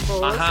or two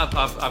for us? I have.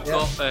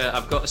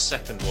 I've got a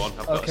second one.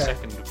 I've got a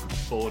second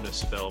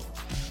bonus film.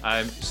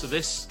 So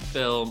this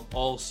film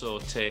also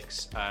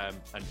takes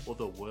an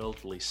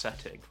otherworldly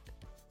setting.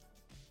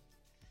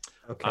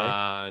 Okay.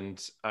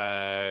 And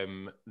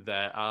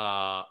there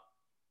are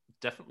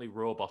definitely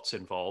robots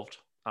involved,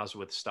 as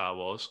with Star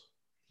Wars.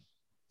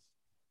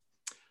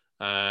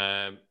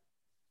 I'm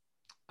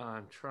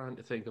trying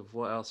to think of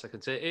what else I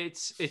can say.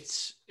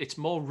 It's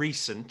more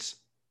recent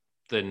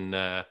than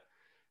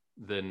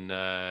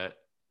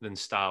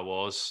Star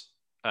Wars.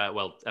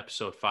 Well,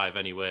 Episode 5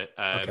 anyway.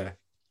 Okay.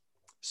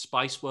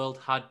 Spice World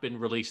had been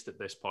released at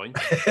this point.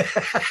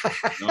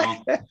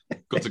 No.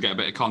 Good to get a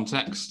bit of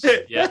context.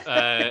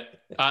 Yeah.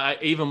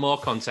 Even more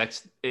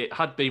context. It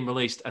had been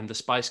released, and the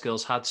Spice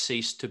Girls had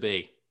ceased to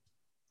be.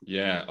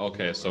 Yeah.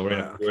 Okay. So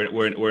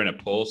we're in a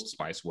post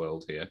Spice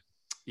world here.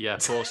 Yeah.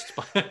 Post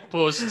Spice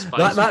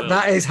World.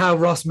 That is how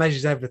Ross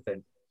measures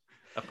everything.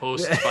 A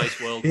post Spice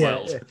World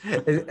world.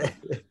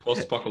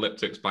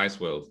 Post-apocalyptic Spice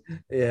world.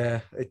 Yeah,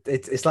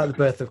 it's like the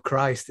birth of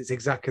Christ. It's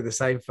exactly the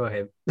same for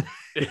him.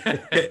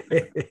 Have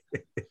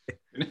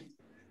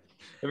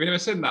you never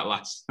seen that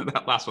lass with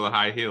the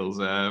high heels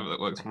that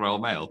works for Royal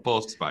Mail?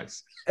 Post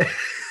Spice.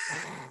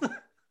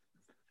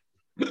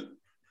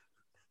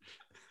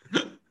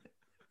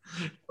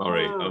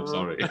 Sorry, I'm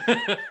sorry.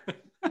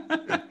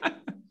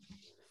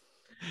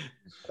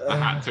 I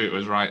had to. It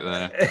was right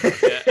there.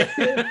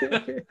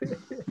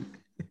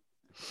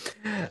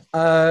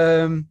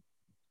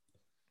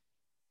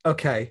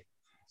 Okay.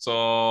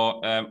 So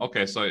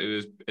So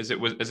it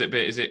was.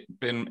 Is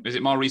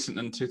it more recent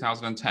than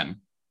 2010?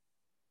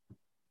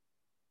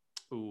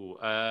 Ooh,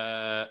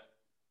 I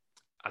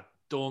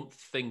don't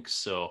think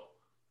so.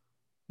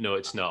 No,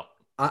 it's not.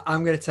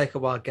 I'm going to take a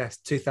wild guess.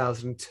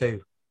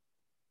 2002.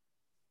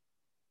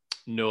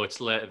 No,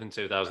 it's later than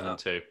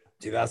 2002.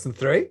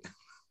 2003.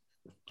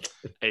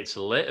 It's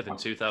later than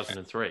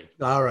 2003.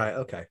 All right.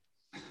 Okay.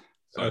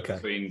 So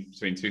between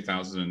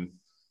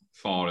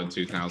 2004 and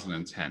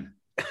 2010.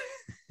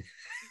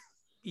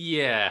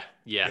 Yeah.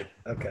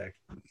 Okay.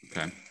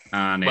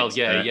 And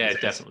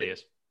it definitely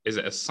is. Is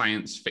it a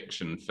science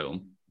fiction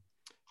film?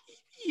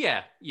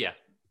 Yeah.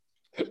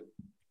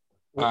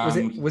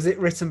 Was it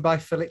written by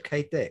Philip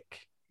K.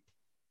 Dick?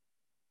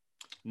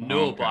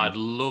 No, but I'd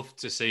love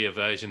to see a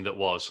version that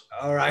was.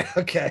 All right.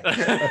 Okay.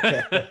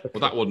 Well,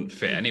 that wouldn't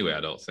fit anyway,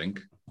 I don't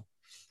think.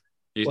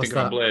 You think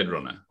of Blade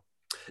Runner?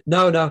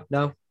 No. No.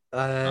 No.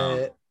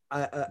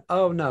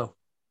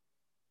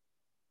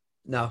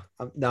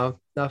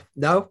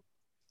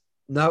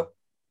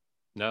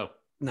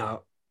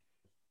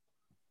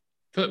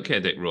 Philip K.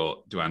 Dick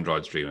wrote "Do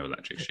Androids Dream of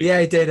Electric Sheep"? Yeah,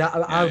 he did.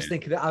 I was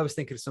thinking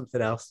of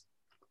something else.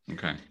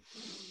 Okay.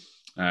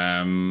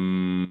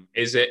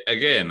 Is it,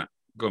 again,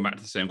 going back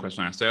to the same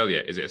question I asked earlier,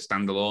 is it a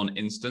standalone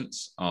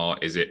instance or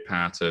is it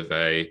part of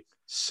a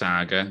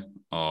saga?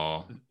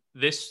 Or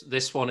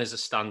this one is a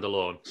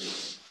standalone.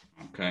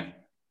 Okay.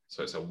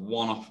 So it's a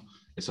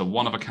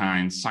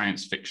one-of-a-kind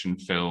science fiction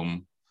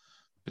film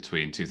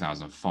between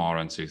 2004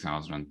 and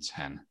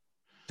 2010.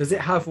 Does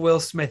it have Will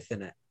Smith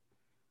in it?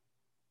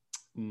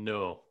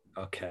 No.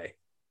 Okay.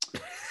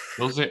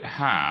 Does it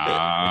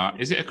have...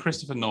 Is it a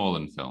Christopher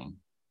Nolan film?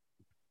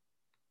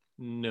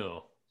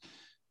 No.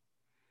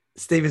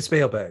 Steven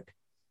Spielberg?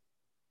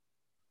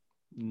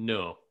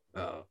 No.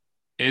 Oh.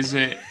 Is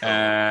it...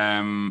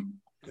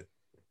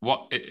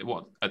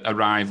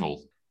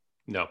 Arrival?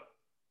 No.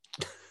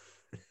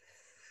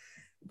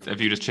 Have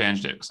you just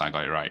changed it because I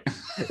got it right?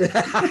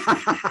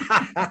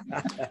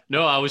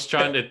 No, I was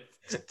trying to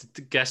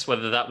guess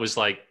whether that was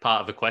like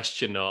part of a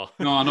question or...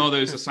 No, I know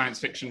there's a science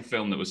fiction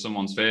film that was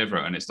someone's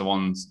favourite and it's the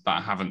ones that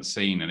I haven't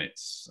seen and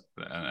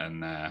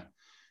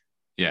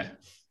yeah.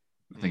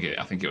 I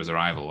think it was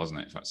Arrival, wasn't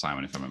it,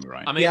 Simon, if I remember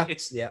right? I mean,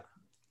 yeah.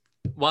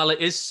 While it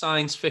is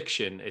science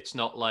fiction, it's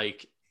not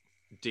like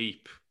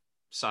deep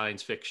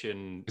science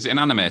fiction. Is it an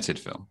animated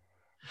film?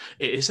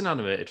 It is an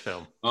animated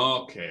film.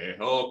 Okay.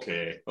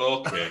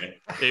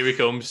 Here he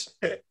comes.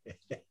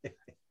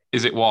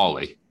 Is it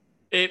WALL-E?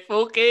 It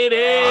fucking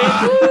is.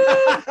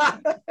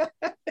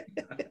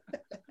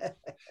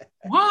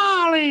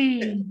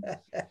 WALL-E.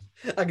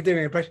 I can do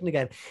an impression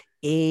again.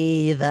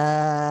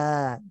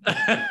 Either.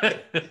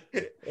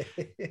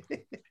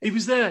 He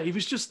was there. He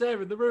was just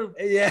there in the room.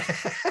 Yeah.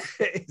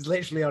 He's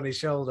literally on his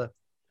shoulder.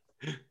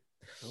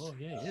 Oh,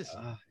 yeah, he is.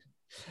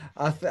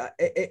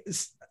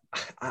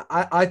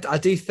 I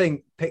do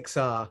think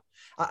Pixar,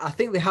 I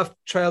think they have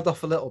trailed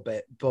off a little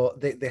bit,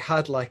 but they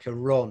had like a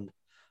run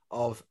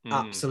of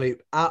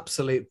absolute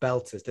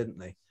belters, didn't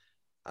they?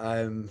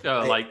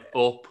 Like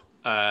Up.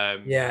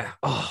 Yeah.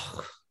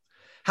 Oh,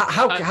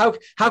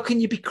 how can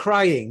you be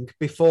crying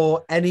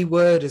before any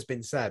word has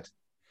been said?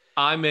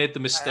 I made the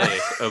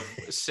mistake of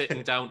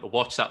sitting down to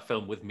watch that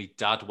film with me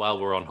dad while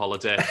we're on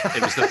holiday.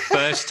 It was the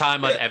first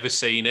time I'd ever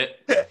seen it.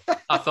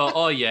 I thought,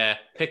 oh yeah,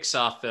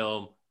 Pixar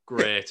film,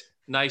 great.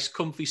 Nice,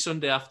 comfy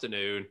Sunday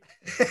afternoon.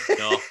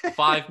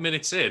 5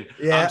 minutes in,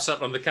 I'm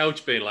sat on the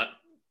couch being like...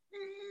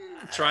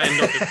 trying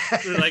not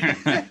to like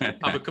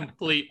have a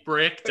complete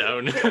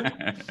breakdown.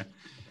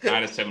 I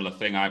had a similar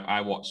thing.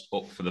 I watched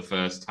Up for the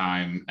first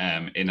time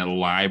in a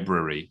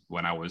library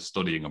when I was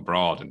studying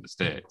abroad in the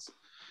States.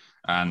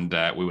 And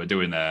we were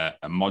doing a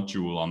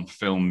module on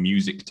film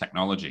music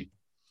technology.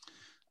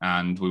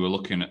 And we were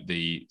looking at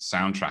the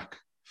soundtrack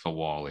for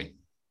WALL-E.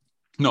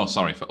 No,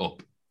 sorry, for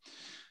Up.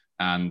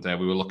 And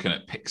we were looking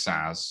at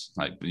Pixar's,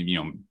 like,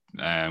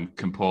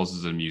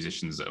 composers and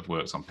musicians that have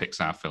worked on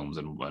Pixar films.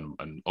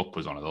 And Up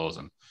was one of those.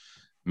 And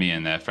me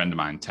and a friend of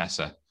mine,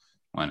 Tessa,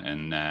 went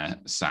and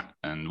sat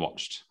and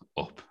watched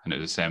Up, and it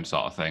was the same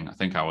sort of thing. I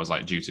think I was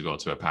like due to go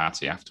to a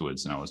party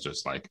afterwards, and I was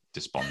just like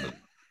despondent.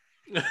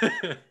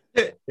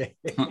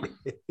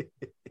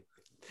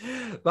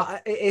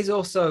 But it is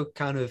also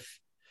kind of,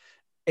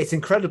 it's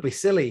incredibly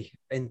silly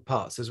in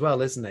parts as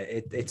well, isn't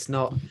it? It's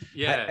not.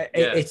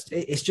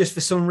 It's just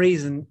for some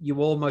reason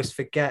you almost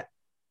forget.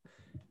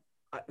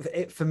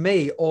 For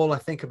me, all I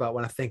think about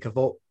when I think of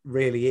Up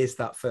really is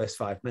that first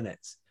 5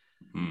 minutes.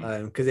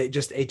 Because it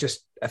just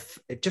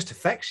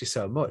affects you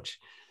so much.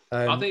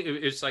 I think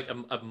it's like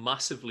a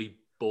massively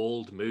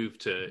bold move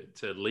to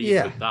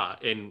lead with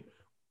that in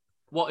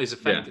what is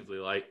effectively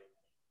like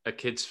a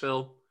kid's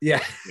film.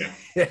 Yeah.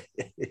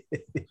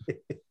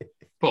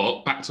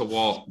 But back to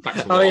War.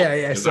 Oh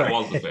yeah. That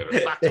was the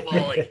favorite. Back to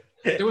WALL-E.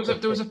 There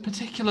was a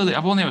particularly.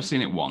 I've only ever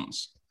seen it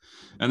once,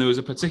 and there was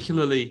a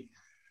particularly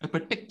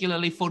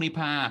funny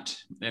part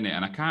in it,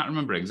 and I can't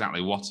remember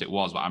exactly what it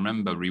was, but I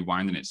remember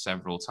rewinding it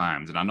several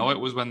times. And I know it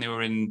was when they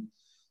were in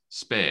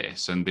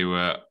space, and they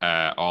were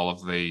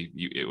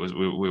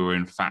we were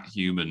in fat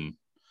human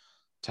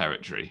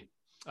territory.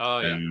 Oh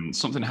yeah. And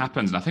something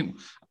happens, and I think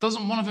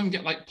doesn't one of them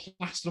get like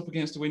plastered up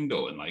against a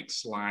window and like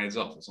slides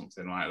off or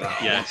something like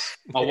that? Yes.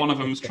 Or one of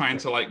them's trying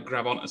to like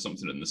grab onto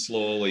something and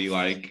slowly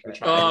like.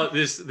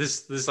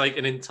 There's like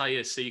an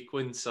entire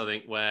sequence I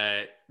think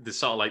where there's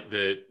sort of like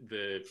the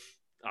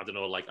I don't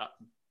know, like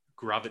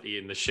gravity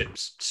in the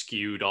ship's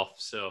skewed off.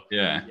 So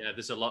yeah,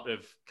 there's a lot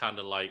of kind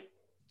of like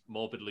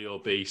morbidly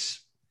obese,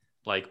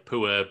 like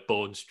poor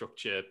bone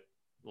structure,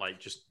 like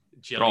just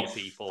jelly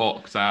people.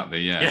 Fucked out there,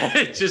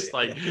 yeah. Just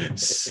like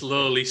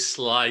slowly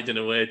sliding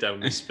away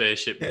down the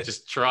spaceship,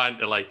 just trying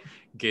to like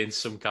gain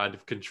some kind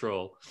of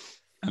control.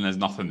 And there's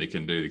nothing they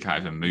can do. They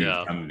can't even move.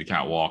 No. They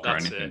can't walk or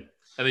anything. It.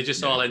 And they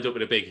just all end up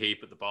in a big heap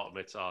at the bottom.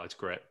 It's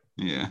great.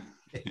 Yeah.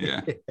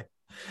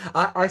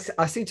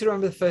 I seem to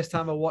remember the first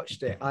time I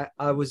watched it.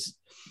 I was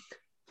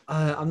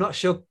I'm not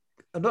sure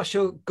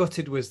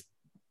gutted was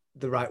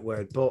the right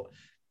word, but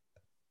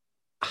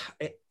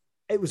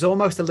it was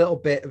almost a little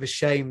bit of a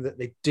shame that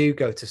they do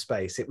go to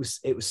space. It was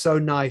so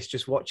nice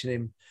just watching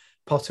him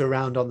potter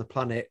around on the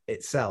planet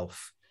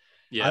itself.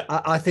 Yeah,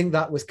 I think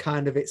that was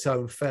kind of its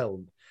own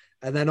film,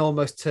 and then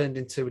almost turned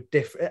into a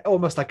different,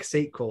 almost like a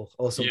sequel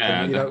or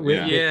something.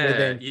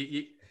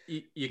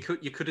 You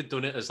could have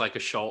done it as like a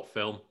short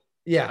film.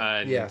 Yeah,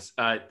 and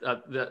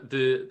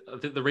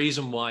the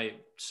reason why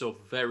it so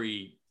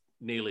very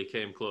nearly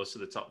came close to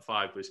the top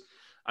 5 was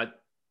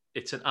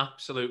it's an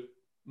absolute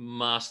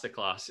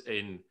masterclass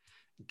in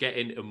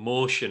getting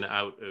emotion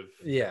out of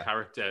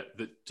character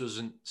that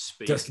doesn't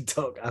speak. Doesn't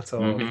talk at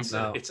all.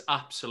 It's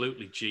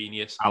absolutely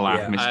genius. I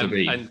like Mr.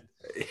 Bean.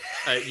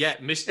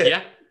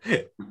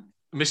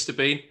 Mr.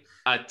 Bean.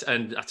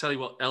 And I tell you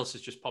what else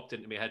has just popped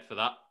into my head for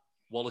that.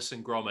 Wallace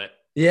and Gromit.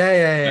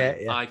 Yeah.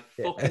 I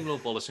fucking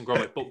love Wallace and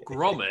Gromit, but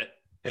Gromit,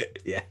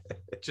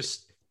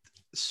 just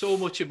so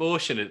much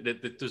emotion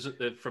that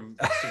doesn't from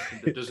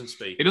something that doesn't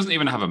speak. He doesn't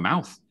even have a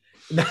mouth.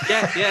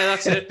 Yeah,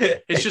 that's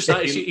it. It's just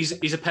like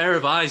he's a pair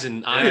of eyes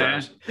and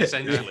eyebrows.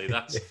 Essentially,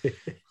 that's.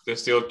 They're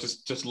still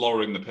just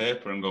lowering the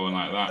paper and going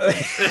like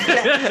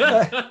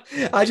that.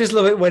 I just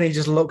love it when he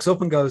just looks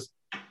up and goes.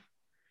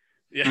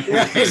 Yeah.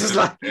 It's just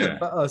like,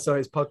 oh,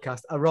 sorry, it's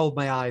podcast. I rolled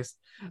my eyes.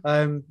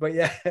 But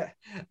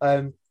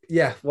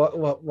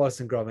what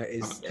Wallace and Gromit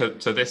is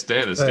to this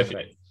day. There's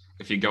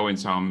if you go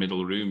into our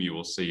middle room, you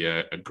will see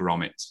a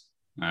Gromit.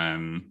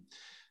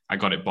 I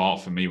got it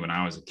bought for me when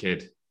I was a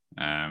kid.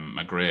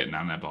 My great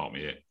nana bought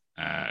me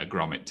a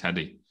Gromit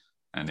teddy,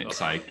 and it's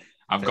like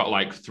I've got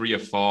like 3 or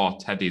 4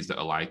 teddies that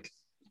are like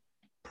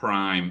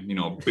prime,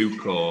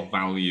 buco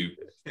value.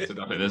 So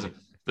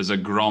there's a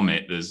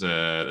Gromit, there's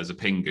a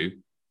Pingu.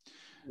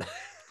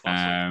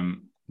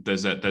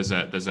 There's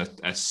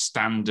a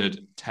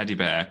standard teddy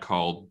bear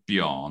called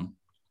Bjorn,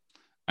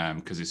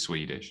 because he's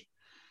Swedish.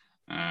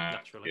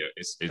 Naturally,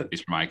 it's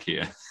from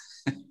IKEA.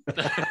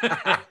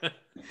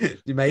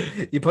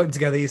 You put them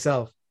together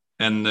yourself.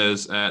 And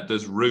there's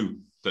Roo,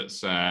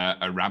 that's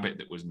a rabbit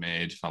that was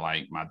made for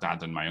like my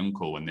dad and my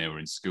uncle when they were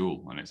in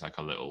school, and it's like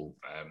a little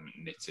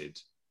knitted.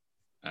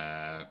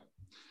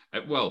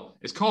 Well,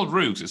 it's called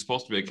Roo because it's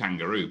supposed to be a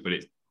kangaroo, but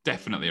it's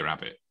definitely a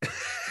rabbit.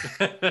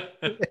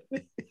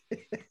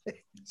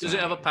 Does it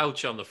have a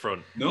pouch on the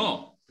front?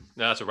 No,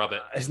 it's a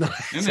rabbit. It's not.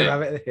 It's a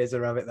rabbit. It's a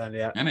rabbit then.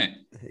 Yeah. Isn't it?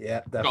 Yeah.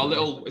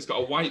 Definitely. It's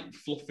got a white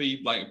fluffy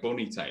like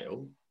bunny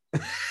tail.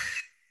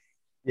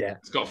 Yeah.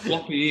 It's got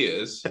floppy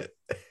ears.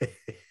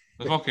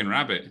 The fucking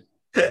rabbit.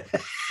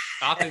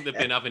 I think they've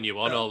been having you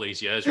on all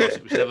these years, Ross.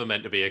 It was never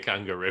meant to be a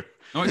kangaroo.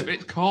 No,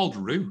 it's called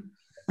Roo.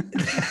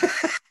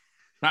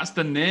 That's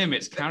the name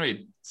it's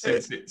carried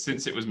since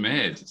it was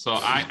made. So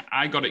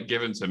I got it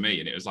given to me,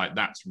 and it was like,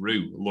 that's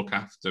Roo. Look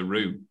after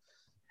Roo.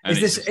 And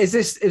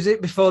is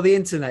it before the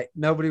internet?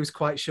 Nobody was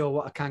quite sure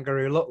what a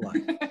kangaroo looked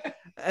like.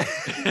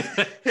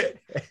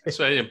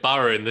 So in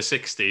Barra in the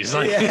 60s.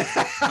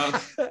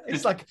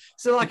 It's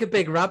like a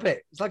big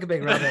rabbit. It's like a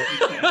big rabbit.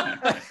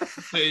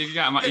 You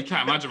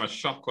can't imagine my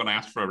shock when I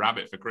asked for a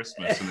rabbit for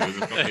Christmas and there was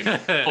a fucking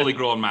fully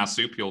grown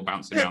marsupial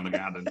bouncing around the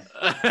garden.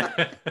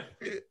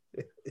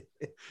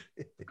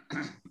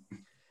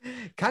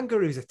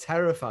 Kangaroos are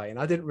terrifying.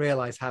 I didn't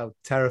realize how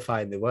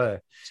terrifying they were.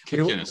 Kick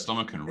you in the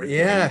stomach and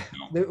rip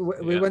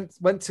we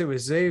went to a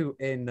zoo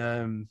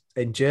in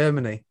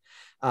Germany,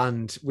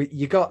 and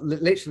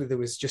there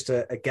was just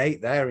a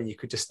gate there, and you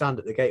could just stand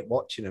at the gate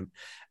watching them.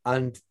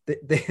 And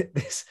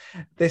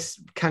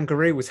this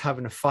kangaroo was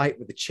having a fight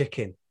with the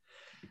chicken,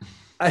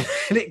 and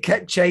it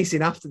kept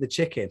chasing after the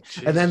chicken,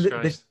 and then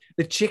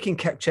the chicken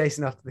kept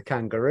chasing after the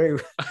kangaroo,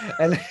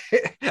 and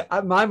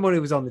my money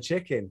was on the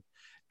chicken.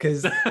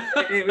 Because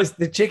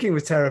the chicken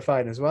was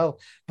terrifying as well.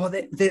 But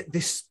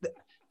the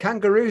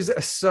kangaroos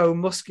are so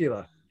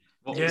muscular.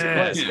 It's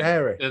quite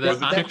scary.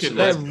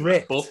 They're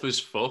ripped. Buff as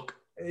fuck.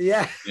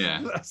 Yeah.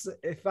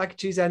 If I could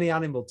choose any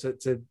animal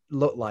to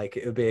look like,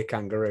 it would be a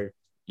kangaroo.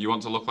 You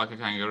want to look like a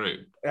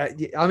kangaroo?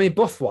 I mean,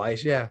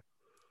 buff-wise, yeah.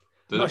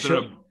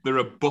 There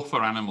are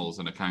buffer animals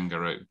than a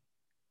kangaroo.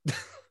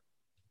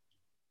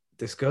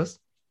 Discuss.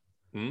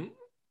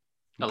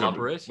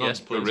 Elaborate, yes,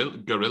 please.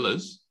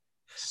 Gorillas.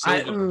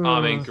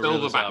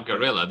 Silverback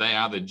gorilla, they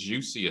are the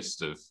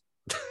juiciest of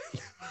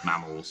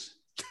mammals.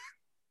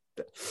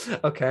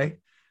 Okay.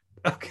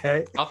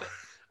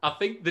 I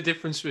think the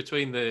difference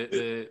between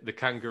the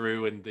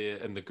kangaroo and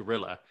the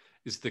gorilla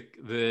is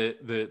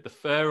the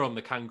fur on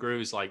the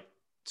kangaroo is like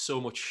so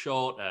much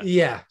shorter.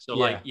 Yeah. So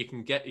like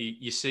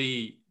you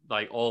see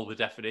like all the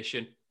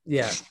definition.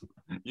 Yeah.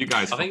 You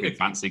guys fucking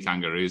fancy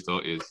kangaroos,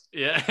 don't you?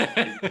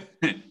 Yeah.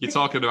 You're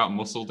talking about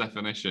muscle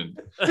definition.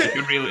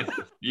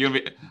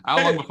 How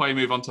long before you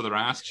move on to their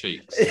ass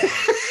cheeks?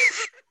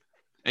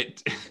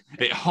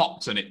 It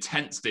hopped and it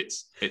tensed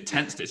its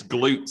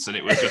glutes, and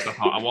it was just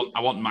I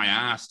want my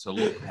ass to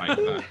look like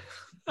that.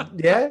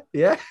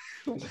 Yeah.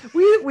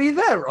 Were you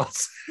there,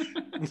 Ross?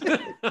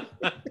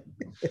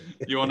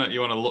 You want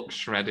to look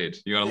shredded.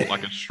 You want to look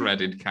like a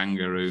shredded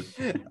kangaroo.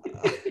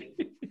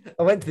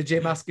 I went to the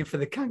gym asking for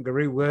the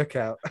kangaroo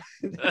workout.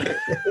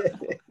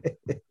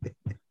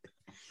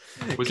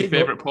 Was your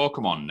favourite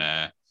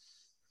Pokemon?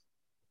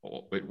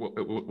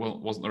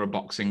 Wasn't there a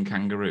boxing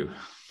kangaroo?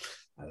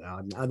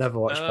 I never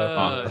watched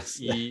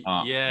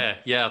Pokemon.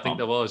 Yeah, I think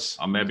there was.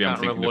 Or maybe I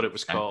can't remember what it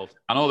was called.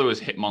 I know there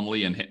was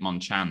Hitmonlee and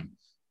Hitmonchan,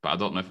 but I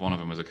don't know if one of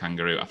them was a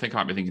kangaroo. I think I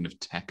might be thinking of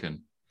Tekken.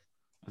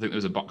 I think there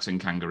was a boxing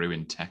kangaroo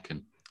in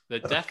Tekken. There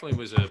definitely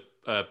was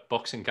a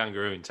boxing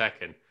kangaroo in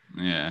Tekken.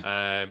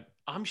 Yeah.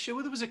 I'm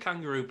sure there was a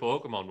kangaroo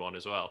Pokemon one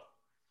as well.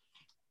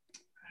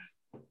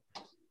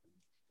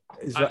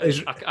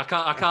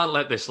 I can't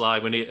let this lie.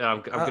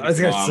 I'm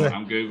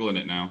Googling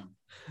it now.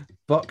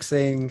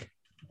 Boxing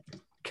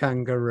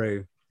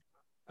kangaroo.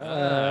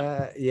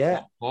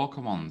 Yeah. What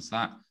Pokemon's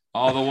that?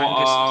 Oh, the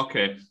what? Oh,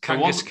 okay.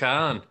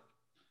 Kangaskhan.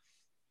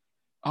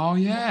 Oh,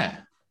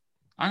 yeah.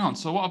 Hang on.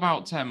 So what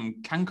about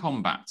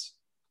Kankombat?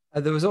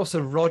 There was also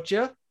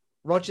Roger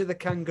the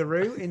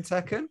kangaroo in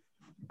Tekken.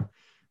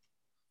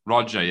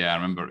 Roger, yeah, I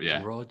remember.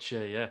 Yeah,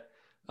 Roger, yeah.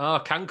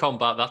 Oh,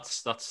 Kankombat.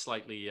 That's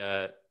slightly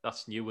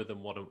that's newer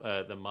than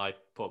my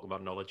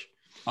Pokemon knowledge.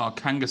 Oh,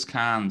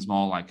 Kangaskhan's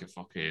more like it's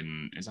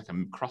like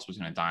a cross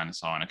between a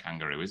dinosaur and a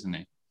kangaroo, isn't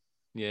he?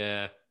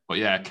 Yeah. But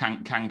yeah,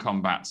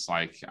 Kankombat's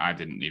like, I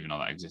didn't even know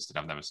that existed.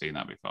 I've never seen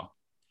that before.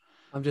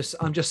 I'm just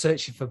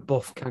searching for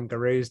buff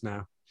kangaroos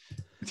now.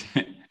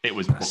 It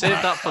was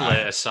save that for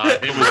later, Si.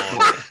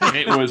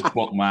 It was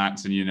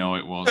bookmarks, and you know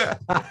it was.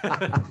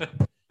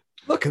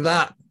 Look at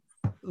that.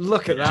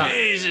 Look at that.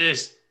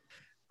 Jesus.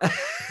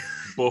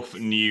 Buff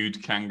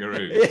nude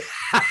kangaroo.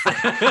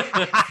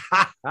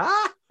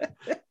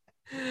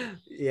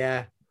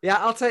 Yeah.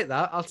 I'll take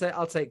that.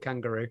 I'll take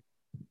kangaroo.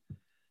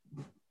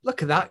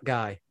 Look at that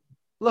guy.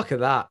 Look at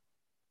that.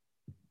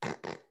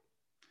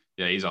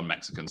 Yeah, he's on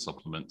Mexican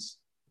supplements.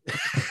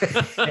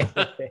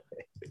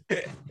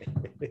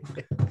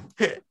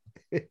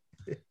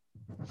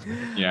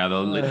 Yeah, they're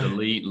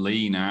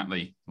lean, aren't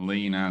they?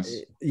 Lean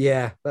as.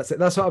 Yeah, that's it.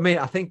 That's what I mean.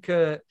 I think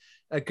a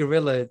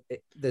gorilla,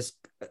 there's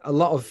a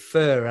lot of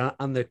fur,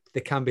 and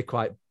they can be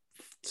quite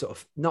sort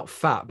of not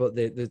fat, but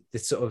they're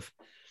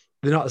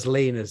not as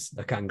lean as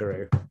a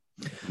kangaroo.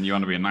 And you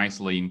want to be a nice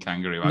lean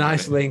kangaroo.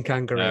 Nice lean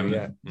kangaroo,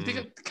 yeah. You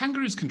think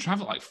kangaroos can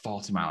travel like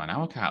 40 mile an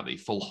hour, can't they?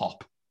 Full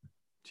hop.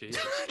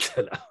 Jesus.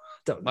 I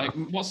don't know. Like,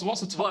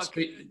 what's the top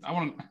speed? I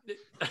want to.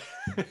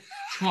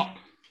 Top.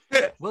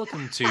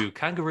 Welcome to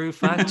Kangaroo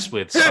Facts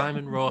with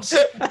Simon Ross.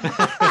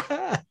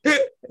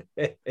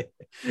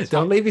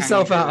 Don't leave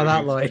yourself out of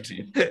that, Lloyd.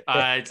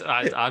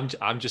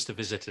 I'm just a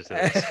visitor to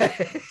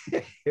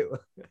this.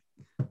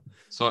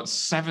 So at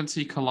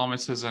 70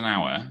 kilometers an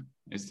hour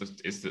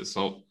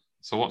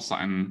so what's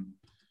that in?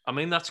 I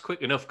mean, that's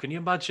quick enough. Can you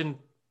imagine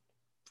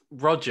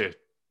Roger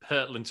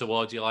hurtling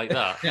towards you like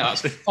that? Yeah,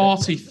 that's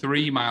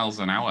 43 miles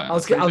an hour. I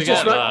was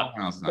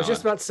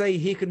just about to say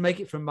he could make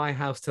it from my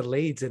house to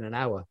Leeds in an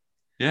hour.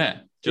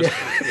 Yeah, just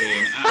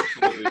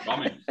absolutely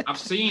bombing. I've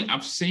seen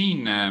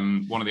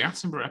one of the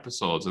Attenborough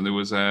episodes, and there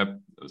was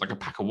like a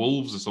pack of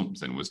wolves or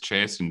something was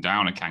chasing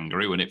down a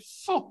kangaroo, and it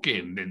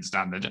fucking didn't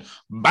stand there.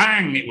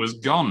 Bang! It was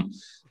gone.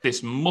 This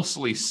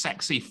muscly,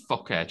 sexy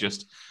fucker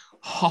just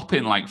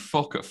hopping like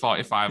fuck at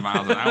 45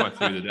 miles an hour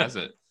through the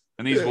desert,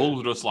 and these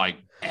wolves were just like,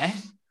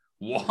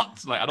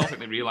 what? Like, I don't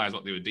think they realized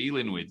what they were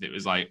dealing with. It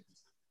was like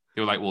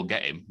they were like, we'll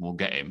get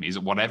him. He's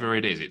whatever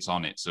it is, it's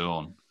on its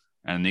own.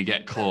 And they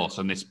get close,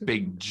 and this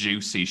big,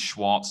 juicy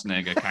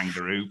Schwarzenegger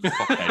kangaroo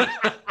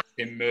fuckhead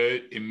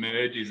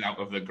emerges out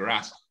of the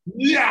grass.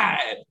 Yeah!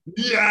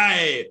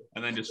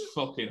 And then just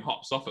fucking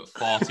hops off at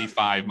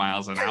 45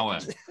 miles an hour.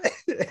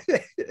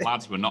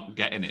 Lads were not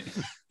getting it.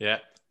 Yeah.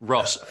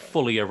 Ross,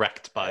 fully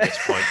erect by this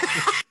point.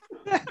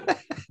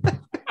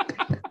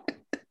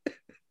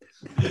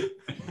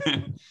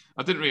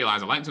 I didn't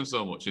realise I liked him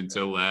so much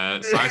until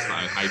Si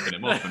started hyping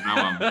him up, and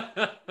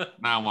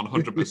now I'm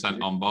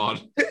 100% on board.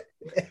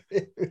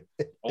 I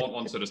want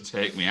one to just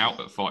take me out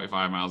at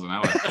 45 miles an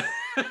hour.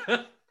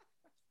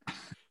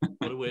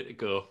 What a way to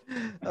go.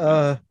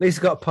 At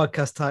least got a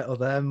podcast title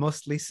there,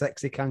 Muscly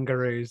Sexy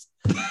Kangaroos.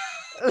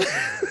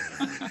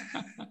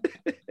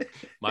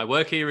 My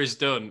work here is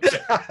done.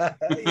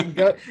 You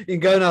can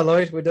go now,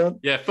 Lloyd. We're done.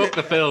 Yeah, fuck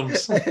the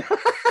films.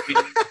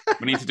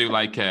 We need to do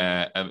like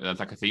a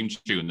theme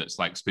tune that's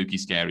like spooky,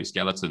 scary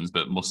skeletons,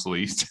 but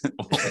muscly.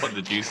 What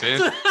did you say?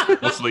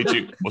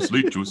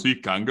 muscly, juicy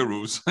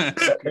kangaroos.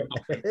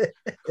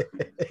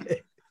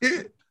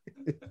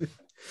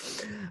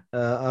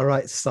 I'll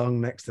write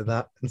song next to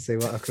that and see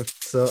what I could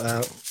sort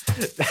out.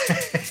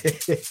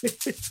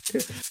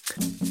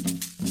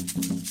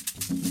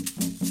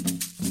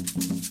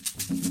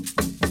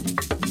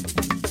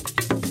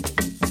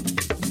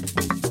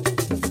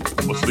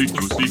 Muscly,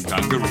 juicy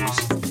kangaroos.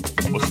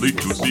 Muscly,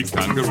 juicy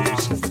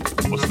kangaroos.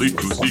 Muscly,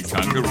 juicy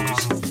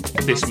kangaroos.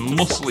 This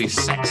muscly,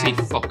 sexy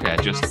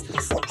fucker just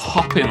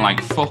hopping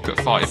like fuck at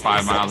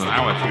 45 miles an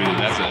hour through the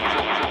desert.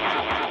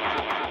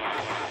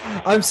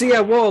 I'm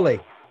seeing Wally.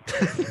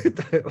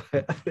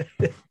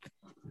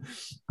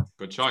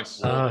 Good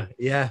choice.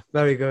 Yeah,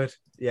 very good.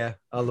 Yeah,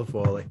 I love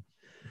Wally.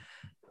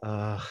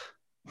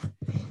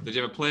 Did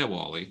you ever play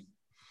Wally?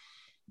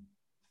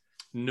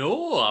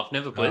 No, I've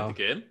never played the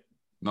game.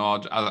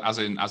 No, as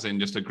in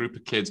just a group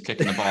of kids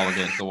kicking the ball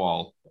against the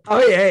wall.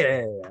 Oh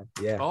yeah.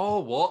 Oh,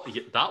 what?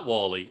 That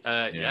Wally?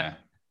 Yeah.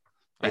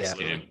 Best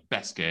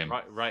game.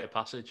 Rite of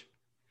passage.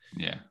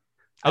 Yeah.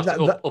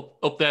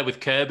 Up there with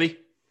Kirby.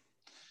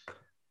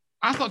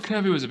 I thought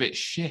Kirby was a bit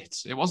shit.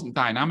 It wasn't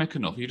dynamic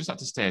enough. You just had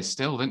to stay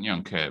still, didn't you,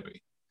 on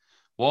Kirby?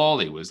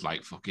 Wally was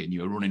like fucking,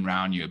 you were running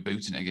around, you were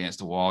booting it against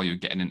the wall, you were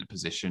getting into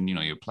position, you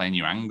were playing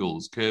your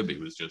angles. Kirby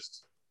was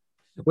just...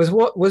 Was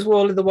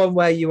Wally the one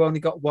where you only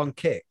got one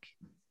kick?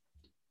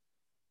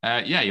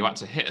 Yeah, you had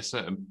to hit a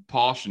certain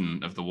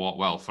portion of the wall.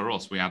 Well, for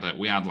us, we had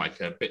like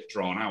a bit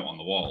drawn out on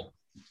the wall,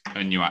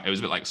 and it was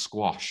a bit like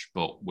squash,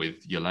 but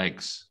with your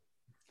legs.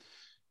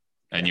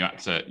 And you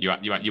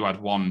had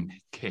one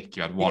kick,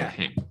 you had one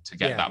hit to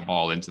get that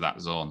ball into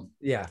that zone.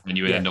 Yeah, and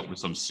you would end up with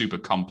some super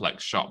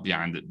complex shot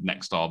behind the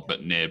next door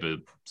but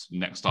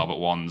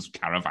one's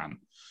caravan,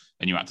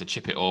 and you had to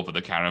chip it over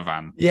the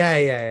caravan.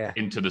 Yeah.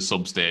 Into the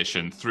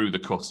substation, through the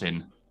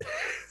cutting.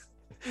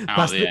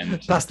 Past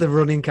the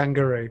running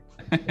kangaroo.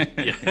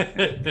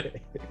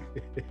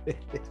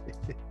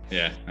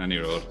 Yeah, any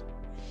road.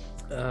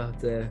 Oh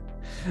dear.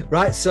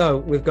 Right, so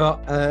we've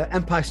got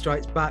Empire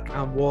Strikes Back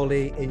and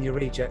Wall-E in your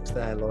rejects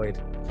there, Lloyd.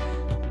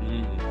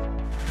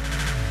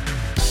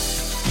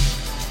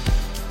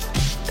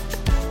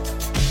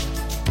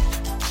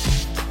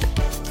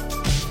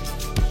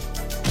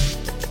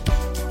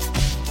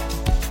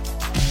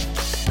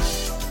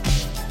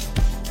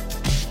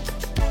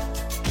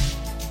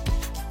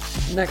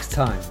 Next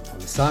time on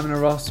the Simon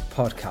and Ross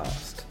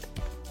podcast.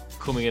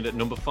 Coming in at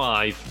number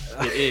 5,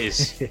 it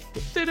is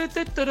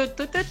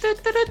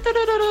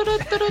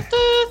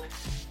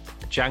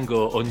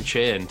Django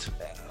Unchained.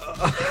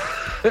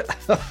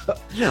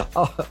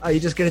 Are you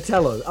just going to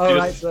tell us? All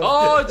right. So.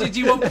 Oh, did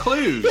you want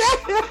clues?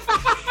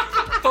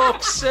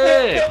 Fuck's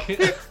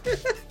sake!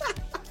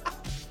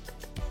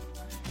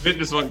 Didn't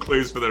just want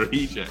clues for the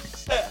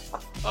rejects.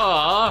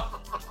 Ah.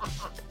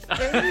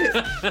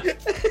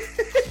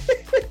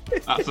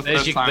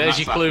 There's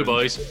your clue,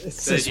 boys.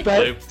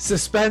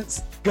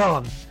 Suspense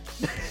gone.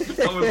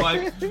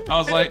 I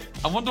was like,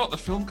 I wonder what the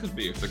film could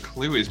be if the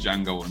clue is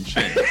Django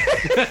Unchained.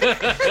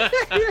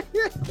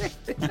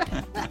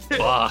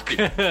 Fuck.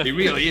 He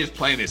really is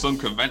playing this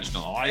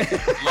unconventional. I like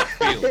it. Left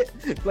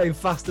field. Playing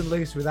fast and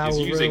loose with our rules.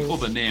 He's using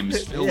other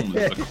names' film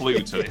as the clue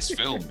to this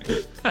film.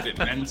 It's a bit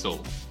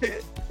mental.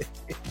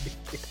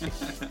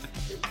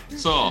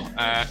 So,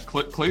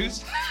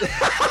 clues?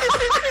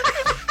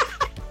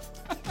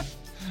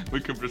 We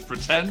can just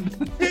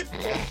pretend.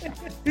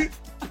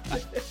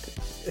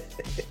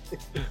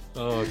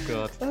 Oh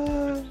God!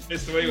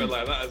 It's the way he went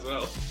like that as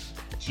well.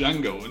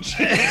 Django and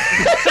shit.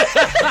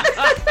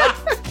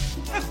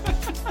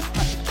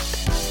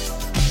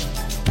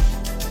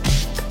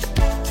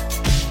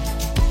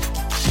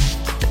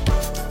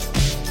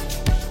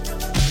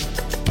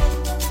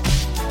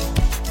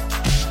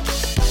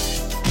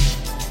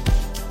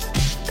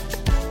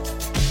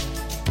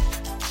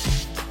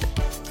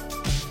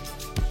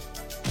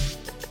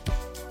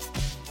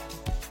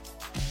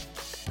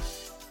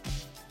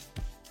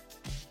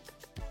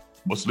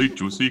 Muscly,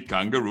 juicy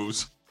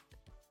kangaroos.